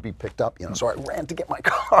asking to be picked up, So I ran to get my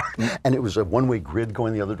car, and it was a one-way grid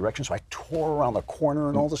going the other direction. So I tore around the corner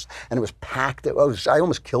and all this, and it was packed. I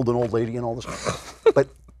almost killed an old lady and all this,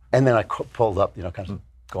 and then I pulled up, kind of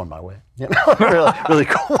going my way, really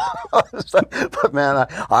cool. But man,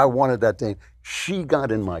 I wanted that date. She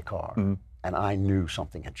got in my car, and I knew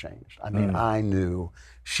something had changed. I mean, I knew.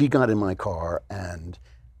 She got in my car, and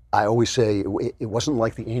I always say it wasn't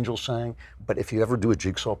like the angels sang, but if you ever do a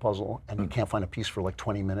jigsaw puzzle and you can't find a piece for like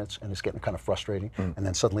 20 minutes and it's getting kind of frustrating, and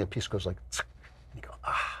then suddenly a piece goes like, and you go,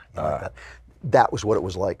 like that. That was what it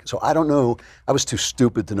was like. So I don't know, I was too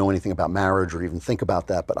stupid to know anything about marriage or even think about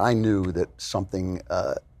that, but I knew that something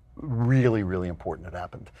really, really important had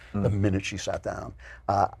happened the minute she sat down.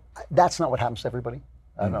 That's not what happens to everybody.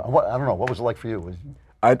 I don't know. What was it like for you?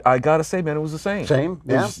 I gotta say, man, it was the same. Same?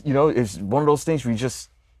 Yeah? It's one of those things where we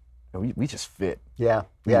just fit. Yeah.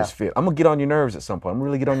 We just fit. I'm gonna get on your nerves at some point. I'm gonna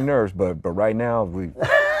really get on your nerves, but right now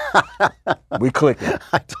we clicking.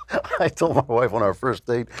 I told my wife on our first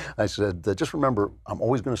date, I said, just remember, I'm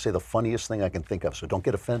always going to say the funniest thing I can think of, so don't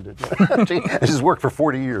get offended. This has worked for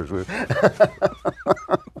 40 years.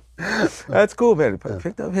 That's cool, man.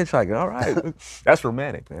 Picked up hitchhiking. All right. That's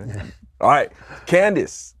romantic, man. All right.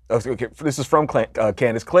 Candace. Okay, this is from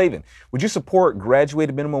Candace Klavan. Would you support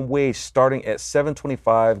graduated minimum wage starting at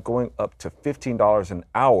 $7.25 going up to $15 an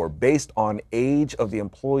hour based on age of the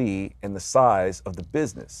employee and the size of the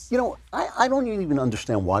business? I don't even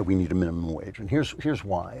understand why we need a minimum wage, and here's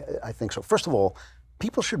why I think so. First of all,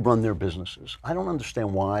 people should run their businesses. I don't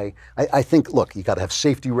understand why. I think, look, you got to have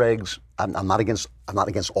safety regs. I'm not against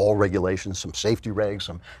all regulations. Some safety regs.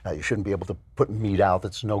 You shouldn't be able to put meat out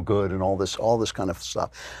that's no good and all this kind of stuff.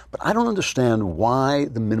 But I don't understand why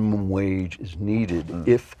the minimum wage is needed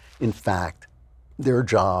if, in fact, there are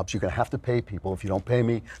jobs. You're going to have to pay people. If you don't pay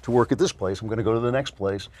me to work at this place, I'm going to go to the next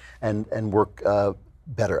place and work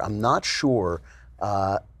better. I'm not sure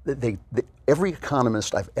that every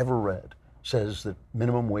economist I've ever read says that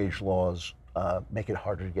minimum wage laws make it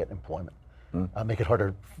harder to get employment, make it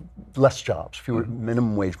harder, less jobs.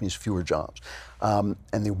 Minimum wage means fewer jobs. And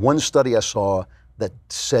the one study I saw that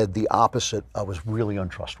said the opposite was really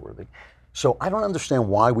untrustworthy. So I don't understand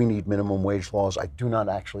why we need minimum wage laws. I do not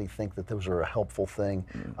actually think that those are a helpful thing.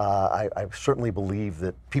 I certainly believe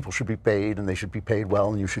that people should be paid and they should be paid well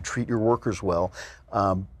and you should treat your workers well.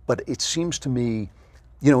 But it seems to me,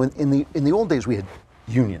 in the old days we had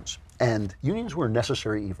unions. And unions were a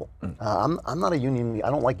necessary evil. I'm not a union, I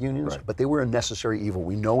don't like unions, but they were a necessary evil.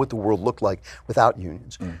 We know what the world looked like without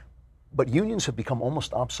unions. But unions have become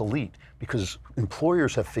almost obsolete because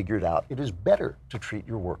employers have figured out it is better to treat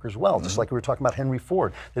your workers well. Just like we were talking about Henry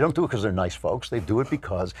Ford. They don't do it because they're nice folks. They do it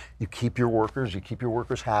because you keep your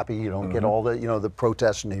workers happy. You don't get all the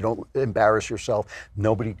protests, and you don't embarrass yourself.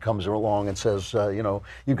 Nobody comes along and says,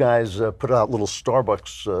 you guys put out little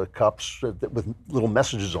Starbucks cups with little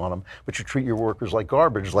messages on them, but you treat your workers like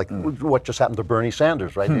garbage, like what just happened to Bernie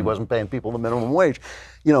Sanders, right? He wasn't paying people the minimum wage.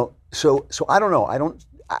 So I don't know.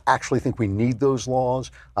 I actually think we need those laws.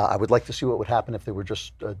 I would like to see what would happen if they were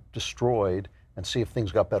just destroyed and see if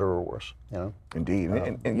things got better or worse. Indeed,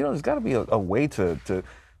 and there's got to be a way to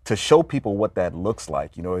show people what that looks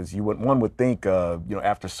like. As one would think,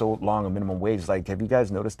 after so long a minimum wage, like, have you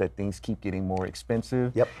guys noticed that things keep getting more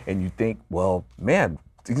expensive? Yep. And you think, well, man,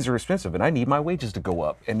 things are expensive, and I need my wages to go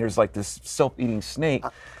up. And there's like this self-eating snake,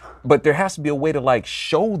 but there has to be a way to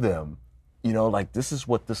show them. This is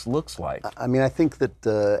what this looks like. I mean, I think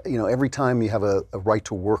that, every time you have a right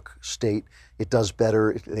to work state, it does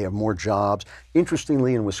better. They have more jobs.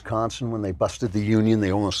 Interestingly, in Wisconsin, when they busted the union,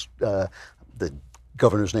 they almost, the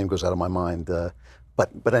governor's name goes out of my mind.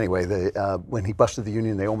 But anyway, when he busted the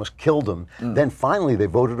union, they almost killed him. Then finally, they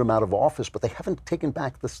voted him out of office, but they haven't taken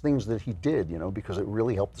back the things that he did, because it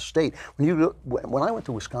really helped the state. When I went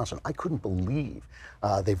to Wisconsin, I couldn't believe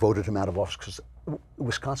they voted him out of office because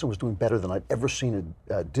Wisconsin was doing better than I'd ever seen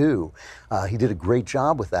it do. He did a great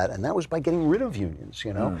job with that, and that was by getting rid of unions.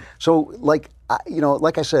 So like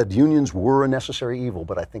I said, unions were a necessary evil,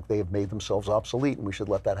 but I think they have made themselves obsolete, and we should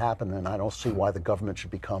let that happen. And I don't see why the government should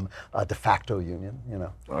become a de facto union.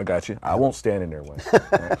 I got you. I won't stand in their way.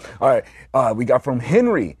 All right. We got from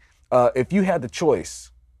Henry. if you had the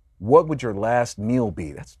choice, what would your last meal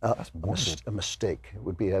be? That's a mistake. It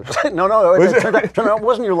would be no. It turned out it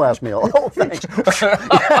wasn't your last meal. Oh, thanks.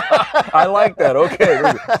 I like that.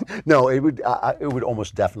 Okay. No, it would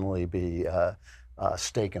almost definitely be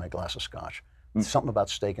steak and a glass of scotch. Something about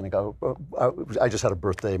steak and I just had a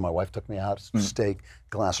birthday. My wife took me out. Steak,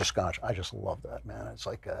 glass of scotch. I just love that, man. It's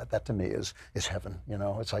like that to me is heaven. You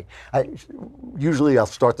know, it's like usually I'll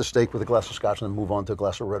start the steak with a glass of scotch and then move on to a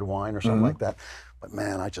glass of red wine or something like that. But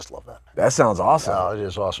man, I just love that. That sounds awesome. Oh, it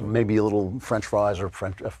is awesome. Maybe a little French fries or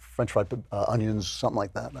French fried onions, something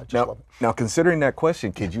like that. I just love it. Now, considering that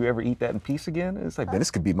question, could you ever eat that in peace again? It's like, man,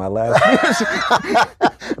 this could be my last meal.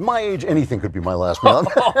 At my age, anything could be my last meal.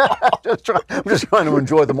 I'm just trying to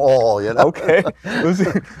enjoy them all, you know? Okay. Let's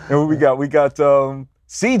see. And what we got? We got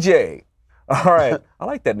CJ. All right. I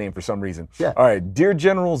like that name for some reason. Yeah. All right. Dear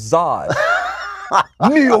General Zod.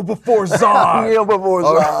 Kneel before Zod. Kneel before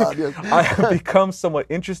Zod. Yes. I have become somewhat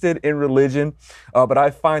interested in religion, but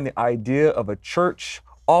I find the idea of a church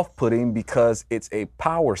off-putting because it's a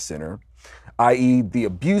power center, i.e. the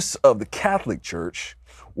abuse of the Catholic Church.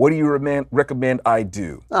 What do you recommend I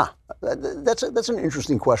do? That's an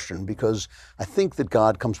interesting question because I think that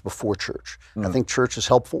God comes before church. I think church is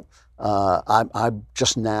helpful. I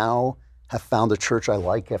just now have found a church I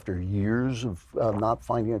like after years of not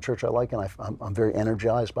finding a church I like, and I'm very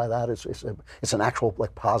energized by that. It's an actual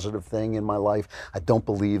positive thing in my life. I don't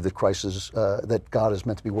believe that that God is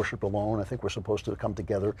meant to be worshipped alone. I think we're supposed to come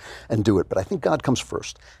together and do it. But I think God comes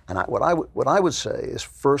first. And what I would say is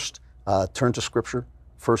first turn to Scripture.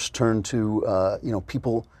 First turn to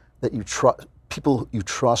people that you trust. People you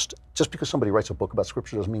trust. Just because somebody writes a book about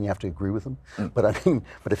Scripture doesn't mean you have to agree with them. But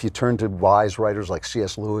if you turn to wise writers like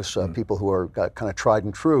C.S. Lewis, people who are kind of tried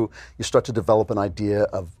and true, you start to develop an idea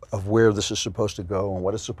of where this is supposed to go and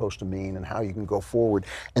what it's supposed to mean and how you can go forward.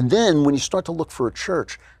 And then when you start to look for a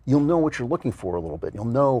church, you'll know what you're looking for a little bit. You'll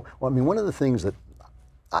know. Well, I mean, one of the things that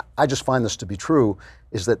I just find this to be true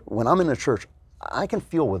is that when I'm in a church, I can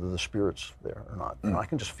feel whether the Spirit's there or not. You know, I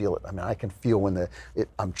can just feel it. I mean, I can feel when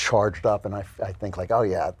I'm charged up, and I think like, oh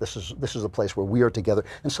yeah, this is a place where we are together.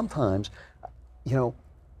 And sometimes,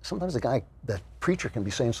 that preacher can be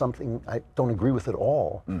saying something I don't agree with at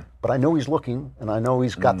all, but I know he's looking, and I know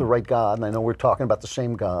he's got the right God, and I know we're talking about the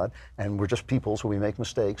same God, and we're just people, so we make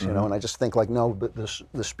mistakes, you know. And I just think like, no, but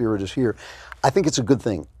the Spirit is here. I think it's a good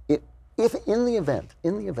thing. If in the event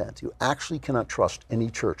you actually cannot trust any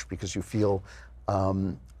church because you feel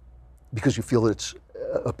it's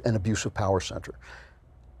an abusive power center.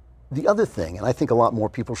 The other thing, and I think a lot more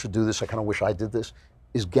people should do this, I kind of wish I did this,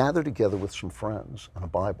 is gather together with some friends and a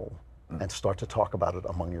Bible and start to talk about it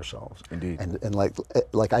among yourselves. Indeed. And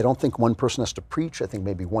like I don't think one person has to preach. I think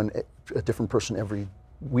maybe a different person every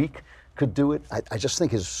week could do it. I just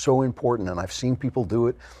think it's so important, and I've seen people do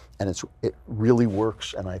it, and it really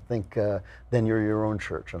works. And I think then you're your own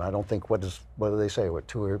church. And I don't think what do they say? What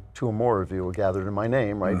two or more of you are gathered in my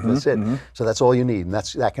name, right? That's it. So that's all you need, and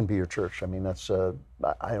that can be your church. I mean,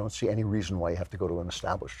 I don't see any reason why you have to go to an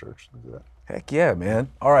established church to do that. Heck yeah, man.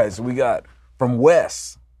 All right, so we got from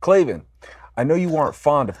Wes, Klavan. I know you aren't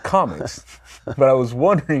fond of comics, but I was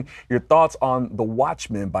wondering your thoughts on The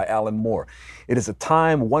Watchmen by Alan Moore. It is a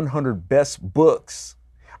Time 100 Best Books.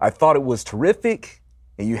 I thought it was terrific,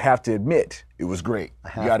 and you have to admit, it was great.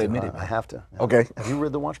 You got to admit it. I have to. Okay. Have you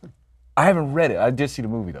read The Watchmen? I haven't read it. I did see the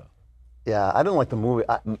movie, though. Yeah, I didn't like the movie.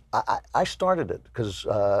 I started it because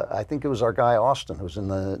I think it was our guy Austin who was in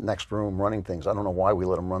the next room running things. I don't know why we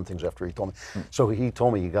let him run things after he told me. So he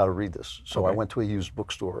told me, you got to read this. So I went to a used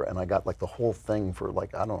bookstore and I got like the whole thing for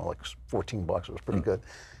like, I don't know, like $14. It was pretty good.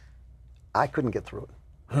 I couldn't get through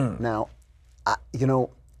it. Now,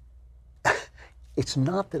 it's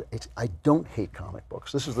not that I don't hate comic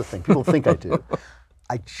books. This is the thing. People think I do.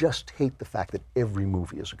 I just hate the fact that every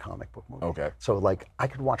movie is a comic book movie. Okay. So like I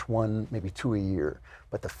could watch one, maybe two a year,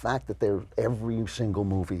 but the fact that every single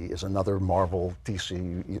movie is another Marvel,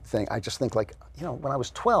 DC thing, I just think like, when I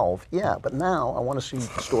was 12, yeah, but now I want to see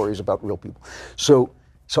stories about real people. So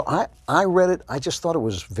I read it. I just thought it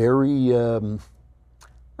was very,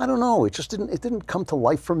 I don't know. It didn't come to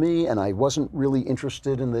life for me, and I wasn't really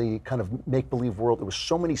interested in the kind of make-believe world. There was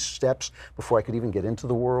so many steps before I could even get into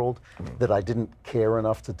the world that I didn't care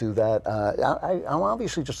enough to do that. I'm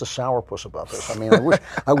obviously just a sourpuss about this. I mean,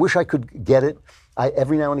 I wish I could get it.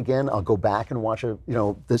 Every now and again, I'll go back and watch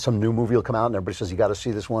there's some new movie will come out, and everybody says, you got to see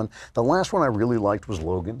this one. The last one I really liked was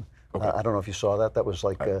Logan. Okay. I don't know if you saw that. That was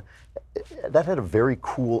like, that had a very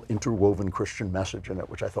cool interwoven Christian message in it,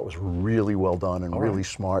 which I thought was really well done and really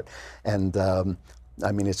smart. And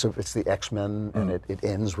I mean, it's the X-Men, and it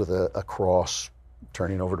ends with a cross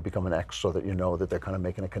turning over to become an X so that you know that they're kind of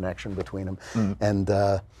making a connection between them. And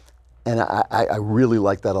I really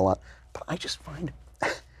like that a lot. But I just find,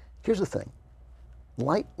 here's the thing.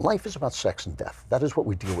 Life is about sex and death. That is what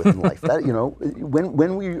we deal with in life. That, you know,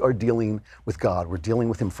 when we are dealing with God, we're dealing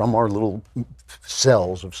with Him from our little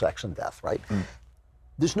cells of sex and death, right?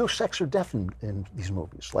 There's no sex or death in these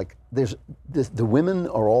movies. Like, the women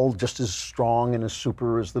are all just as strong and as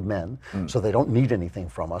super as the men, so they don't need anything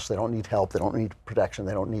from us. They don't need help. They don't need protection.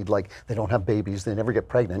 They don't need, like, they don't have babies. They never get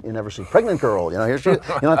pregnant. You never see pregnant girl. You know,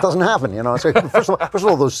 it doesn't happen. You know, so first of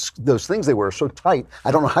all, those things they wear are so tight.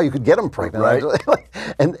 I don't know how you could get them pregnant. Right.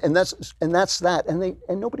 and that's that.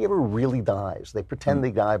 And nobody ever really dies. They pretend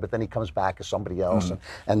they die, but then he comes back as somebody else.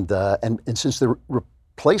 And since they're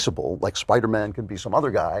replaceable, like Spider-Man can be some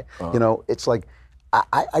other guy, you know, it's like,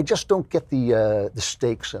 I just don't get the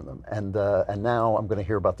stakes in them. And now I'm going to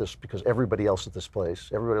hear about this because everybody else at this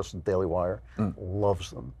place, everybody else at the Daily Wire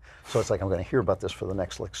loves them. So it's like I'm going to hear about this for the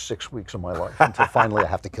next, like, 6 weeks of my life until finally I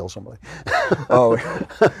have to kill somebody. All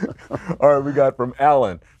right, we got from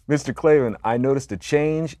Alan. Mr. Klavan, I noticed a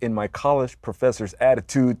change in my college professors'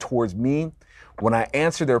 attitude towards me when I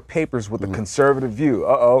answer their papers with a conservative view.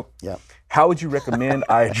 Yeah. How would you recommend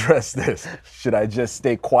I address this? Should I just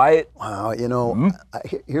stay quiet? Wow, you know,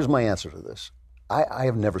 here's my answer to this. I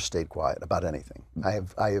have never stayed quiet about anything.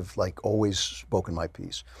 I have like always spoken my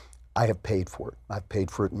piece. I have paid for it. I've paid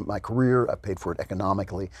for it in my career. I've paid for it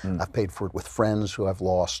economically. I've paid for it with friends who I've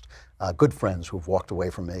lost, good friends who have walked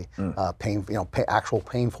away from me, actual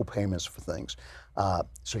painful payments for things.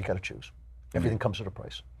 So you got to choose. Everything comes at a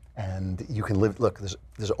price. And you can live, look,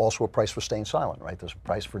 there's also a price for staying silent, right? There's a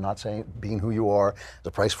price for not being who you are. There's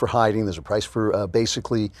a price for hiding. There's a price for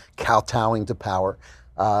basically kowtowing to power.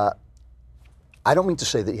 I don't mean to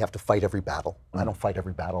say that you have to fight every battle. I don't fight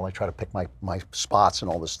every battle. I try to pick my spots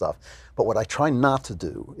and all this stuff. But what I try not to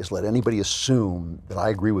do is let anybody assume that I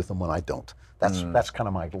agree with them when I don't. That's kind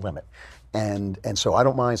of my limit. And so I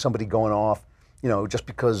don't mind somebody going off, you know, just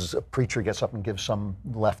because a preacher gets up and gives some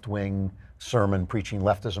left-wing sermon preaching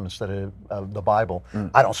leftism instead of the Bible.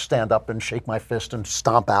 I don't stand up and shake my fist and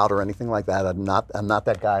stomp out or anything like that. I'm not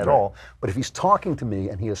that guy at all. But if he's talking to me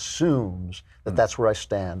and he assumes that that's where I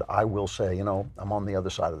stand, I will say, you know, I'm on the other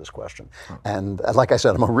side of this question. And like I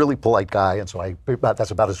said, I'm a really polite guy, and so that's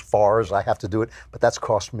about as far as I have to do it. But that's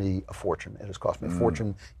cost me a fortune. It has cost me a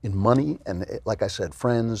fortune in money and, like I said,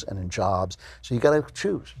 friends and in jobs. So you got to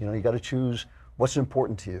choose. You know, you got to choose what's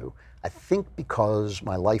important to you. I think because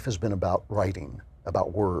my life has been about writing,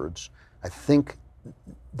 about words, I think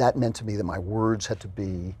that meant to me that my words had to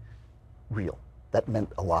be real. That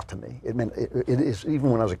meant a lot to me. It meant, it is, even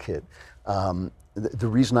when I was a kid. The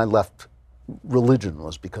reason I left religion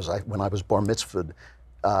was because when I was bar mitzvahed,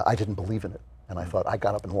 I didn't believe in it. And I thought, I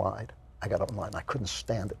got up and lied. I couldn't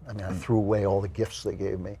stand it. I mean, I threw away all the gifts they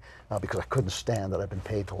gave me because I couldn't stand that I'd been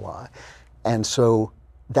paid to lie. And so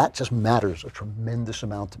that just matters a tremendous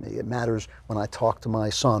amount to me. It matters when I talk to my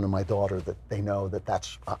son and my daughter that they know that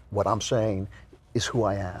that's what I'm saying is who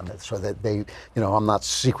I am, so that they, you know, I'm not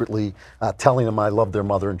secretly telling them I love their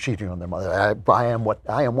mother and cheating on their mother. I am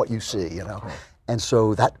what you see, you know. And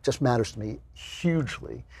so that just matters to me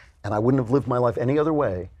hugely. And I wouldn't have lived my life any other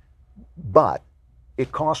way, but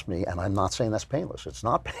it cost me, and I'm not saying that's painless. It's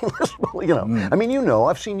not painless, you know. I mean, you know,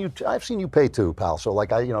 I've seen you pay too, pal. So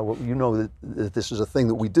like you know that this is a thing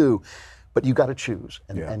that we do, but you got to choose,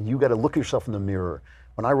 and you got to look yourself in the mirror.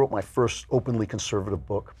 When I wrote my first openly conservative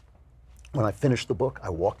book, when I finished the book, I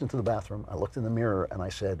walked into the bathroom, I looked in the mirror, and I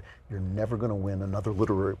said, "You're never going to win another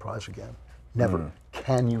literary prize again. Never.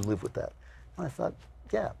 Can you live with that?" And I thought,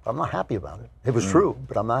 yeah, I'm not happy about it. It was true,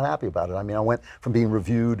 but I'm not happy about it. I mean, I went from being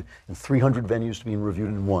reviewed in 300 venues to being reviewed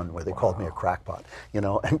in one, where they called me a crackpot. You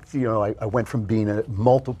know, and you know, I went from being a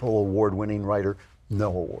multiple award-winning writer, no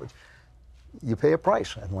awards. You pay a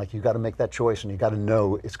price, and like you got to make that choice, and you got to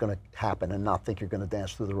know it's going to happen, and not think you're going to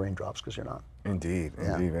dance through the raindrops because you're not. Indeed,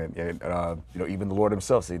 man. Yeah, you know, even the Lord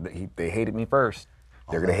Himself said they hated me first.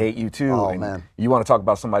 They're going to hate you too. Oh, and man. You want to talk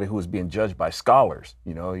about somebody who was being judged by scholars.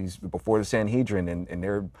 You know, he's before the Sanhedrin,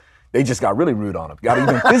 and they just got really rude on him. Got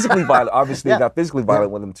even physically violent. Obviously, they got physically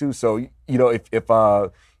violent with him too. So you know, if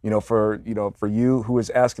you know, for you who is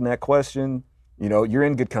asking that question, you know, you're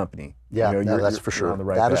in good company. Yeah, you know, that's for sure. On the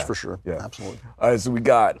right that path. is for sure. Yeah, Absolutely. So we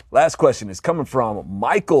got last question is coming from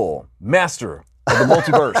Michael Master of the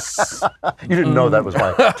multiverse. You didn't know that was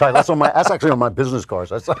my title. That's actually on my business cards.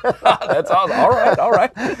 That's awesome. All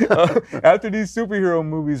right. After these superhero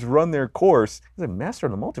movies run their course, he's a master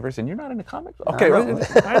of the multiverse, and you're not in the comics? Okay. All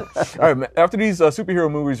right. After these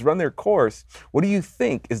superhero movies run their course, what do you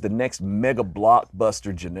think is the next mega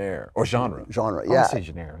blockbuster genre? Genre, I yeah. say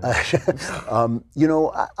genre.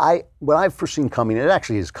 What I've foreseen coming, it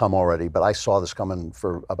actually has come already, but I saw this coming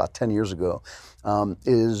for about 10 years ago,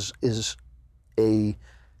 is a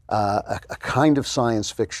kind of science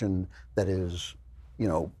fiction that is,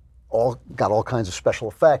 got all kinds of special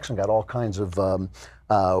effects and got all kinds of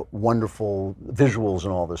wonderful visuals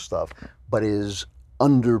and all this stuff, but is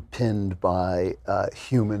underpinned by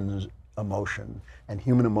human emotion and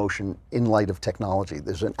human emotion in light of technology.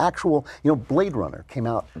 There's an actual, Blade Runner came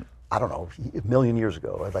out, I don't know, a million years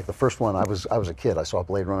ago. Like the first one, I was a kid. I saw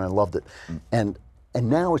Blade Runner. I loved it, and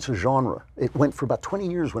now it's a genre. It went for about 20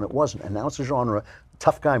 years when it wasn't, and now it's a genre.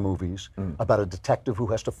 Tough guy movies about a detective who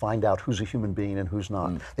has to find out who's a human being and who's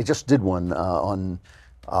not. They just did one on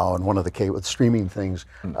one of the streaming things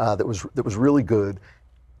that was really good.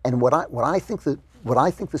 And what I think that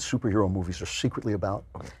superhero movies are secretly about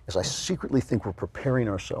is I secretly think we're preparing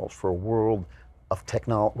ourselves for a world of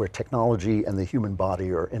where technology and the human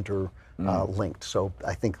body are interlinked. So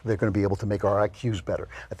I think they're going to be able to make our IQs better.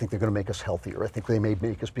 I think they're going to make us healthier. I think they may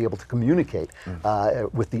make us be able to communicate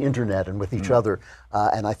with the internet and with each other.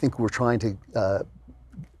 And I think we're trying to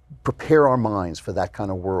prepare our minds for that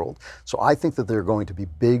kind of world. So I think that there are going to be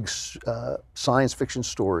big science fiction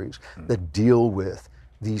stories that deal with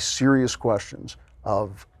these serious questions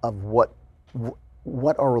of what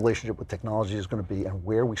our relationship with technology is going to be and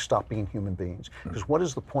where we stop being human beings. Because what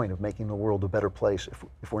is the point of making the world a better place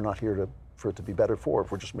if we're not here for it to be better if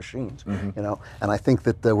we're just machines, And I think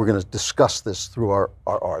that we're going to discuss this through our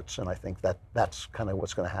arts, and I think that's kind of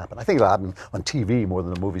what's going to happen. I think it'll happen on TV more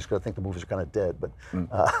than the movies, because I think the movies are kind of dead, but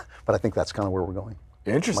I think that's kind of where we're going.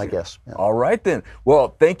 Interesting. My guess. Yeah. All right then.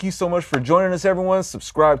 Well, thank you so much for joining us, everyone.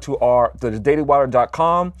 Subscribe to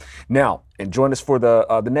thedailywire.com now, and join us for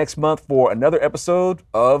the next month for another episode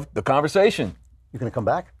of The Conversation. You going to come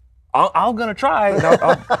back? I'm going to try.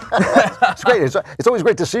 It's great. It's always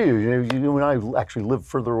great to see you. You and I actually live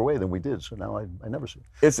further away than we did, so now I never see you.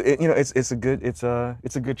 It's a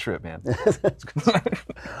good trip, man.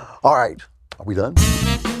 All right. Are we done?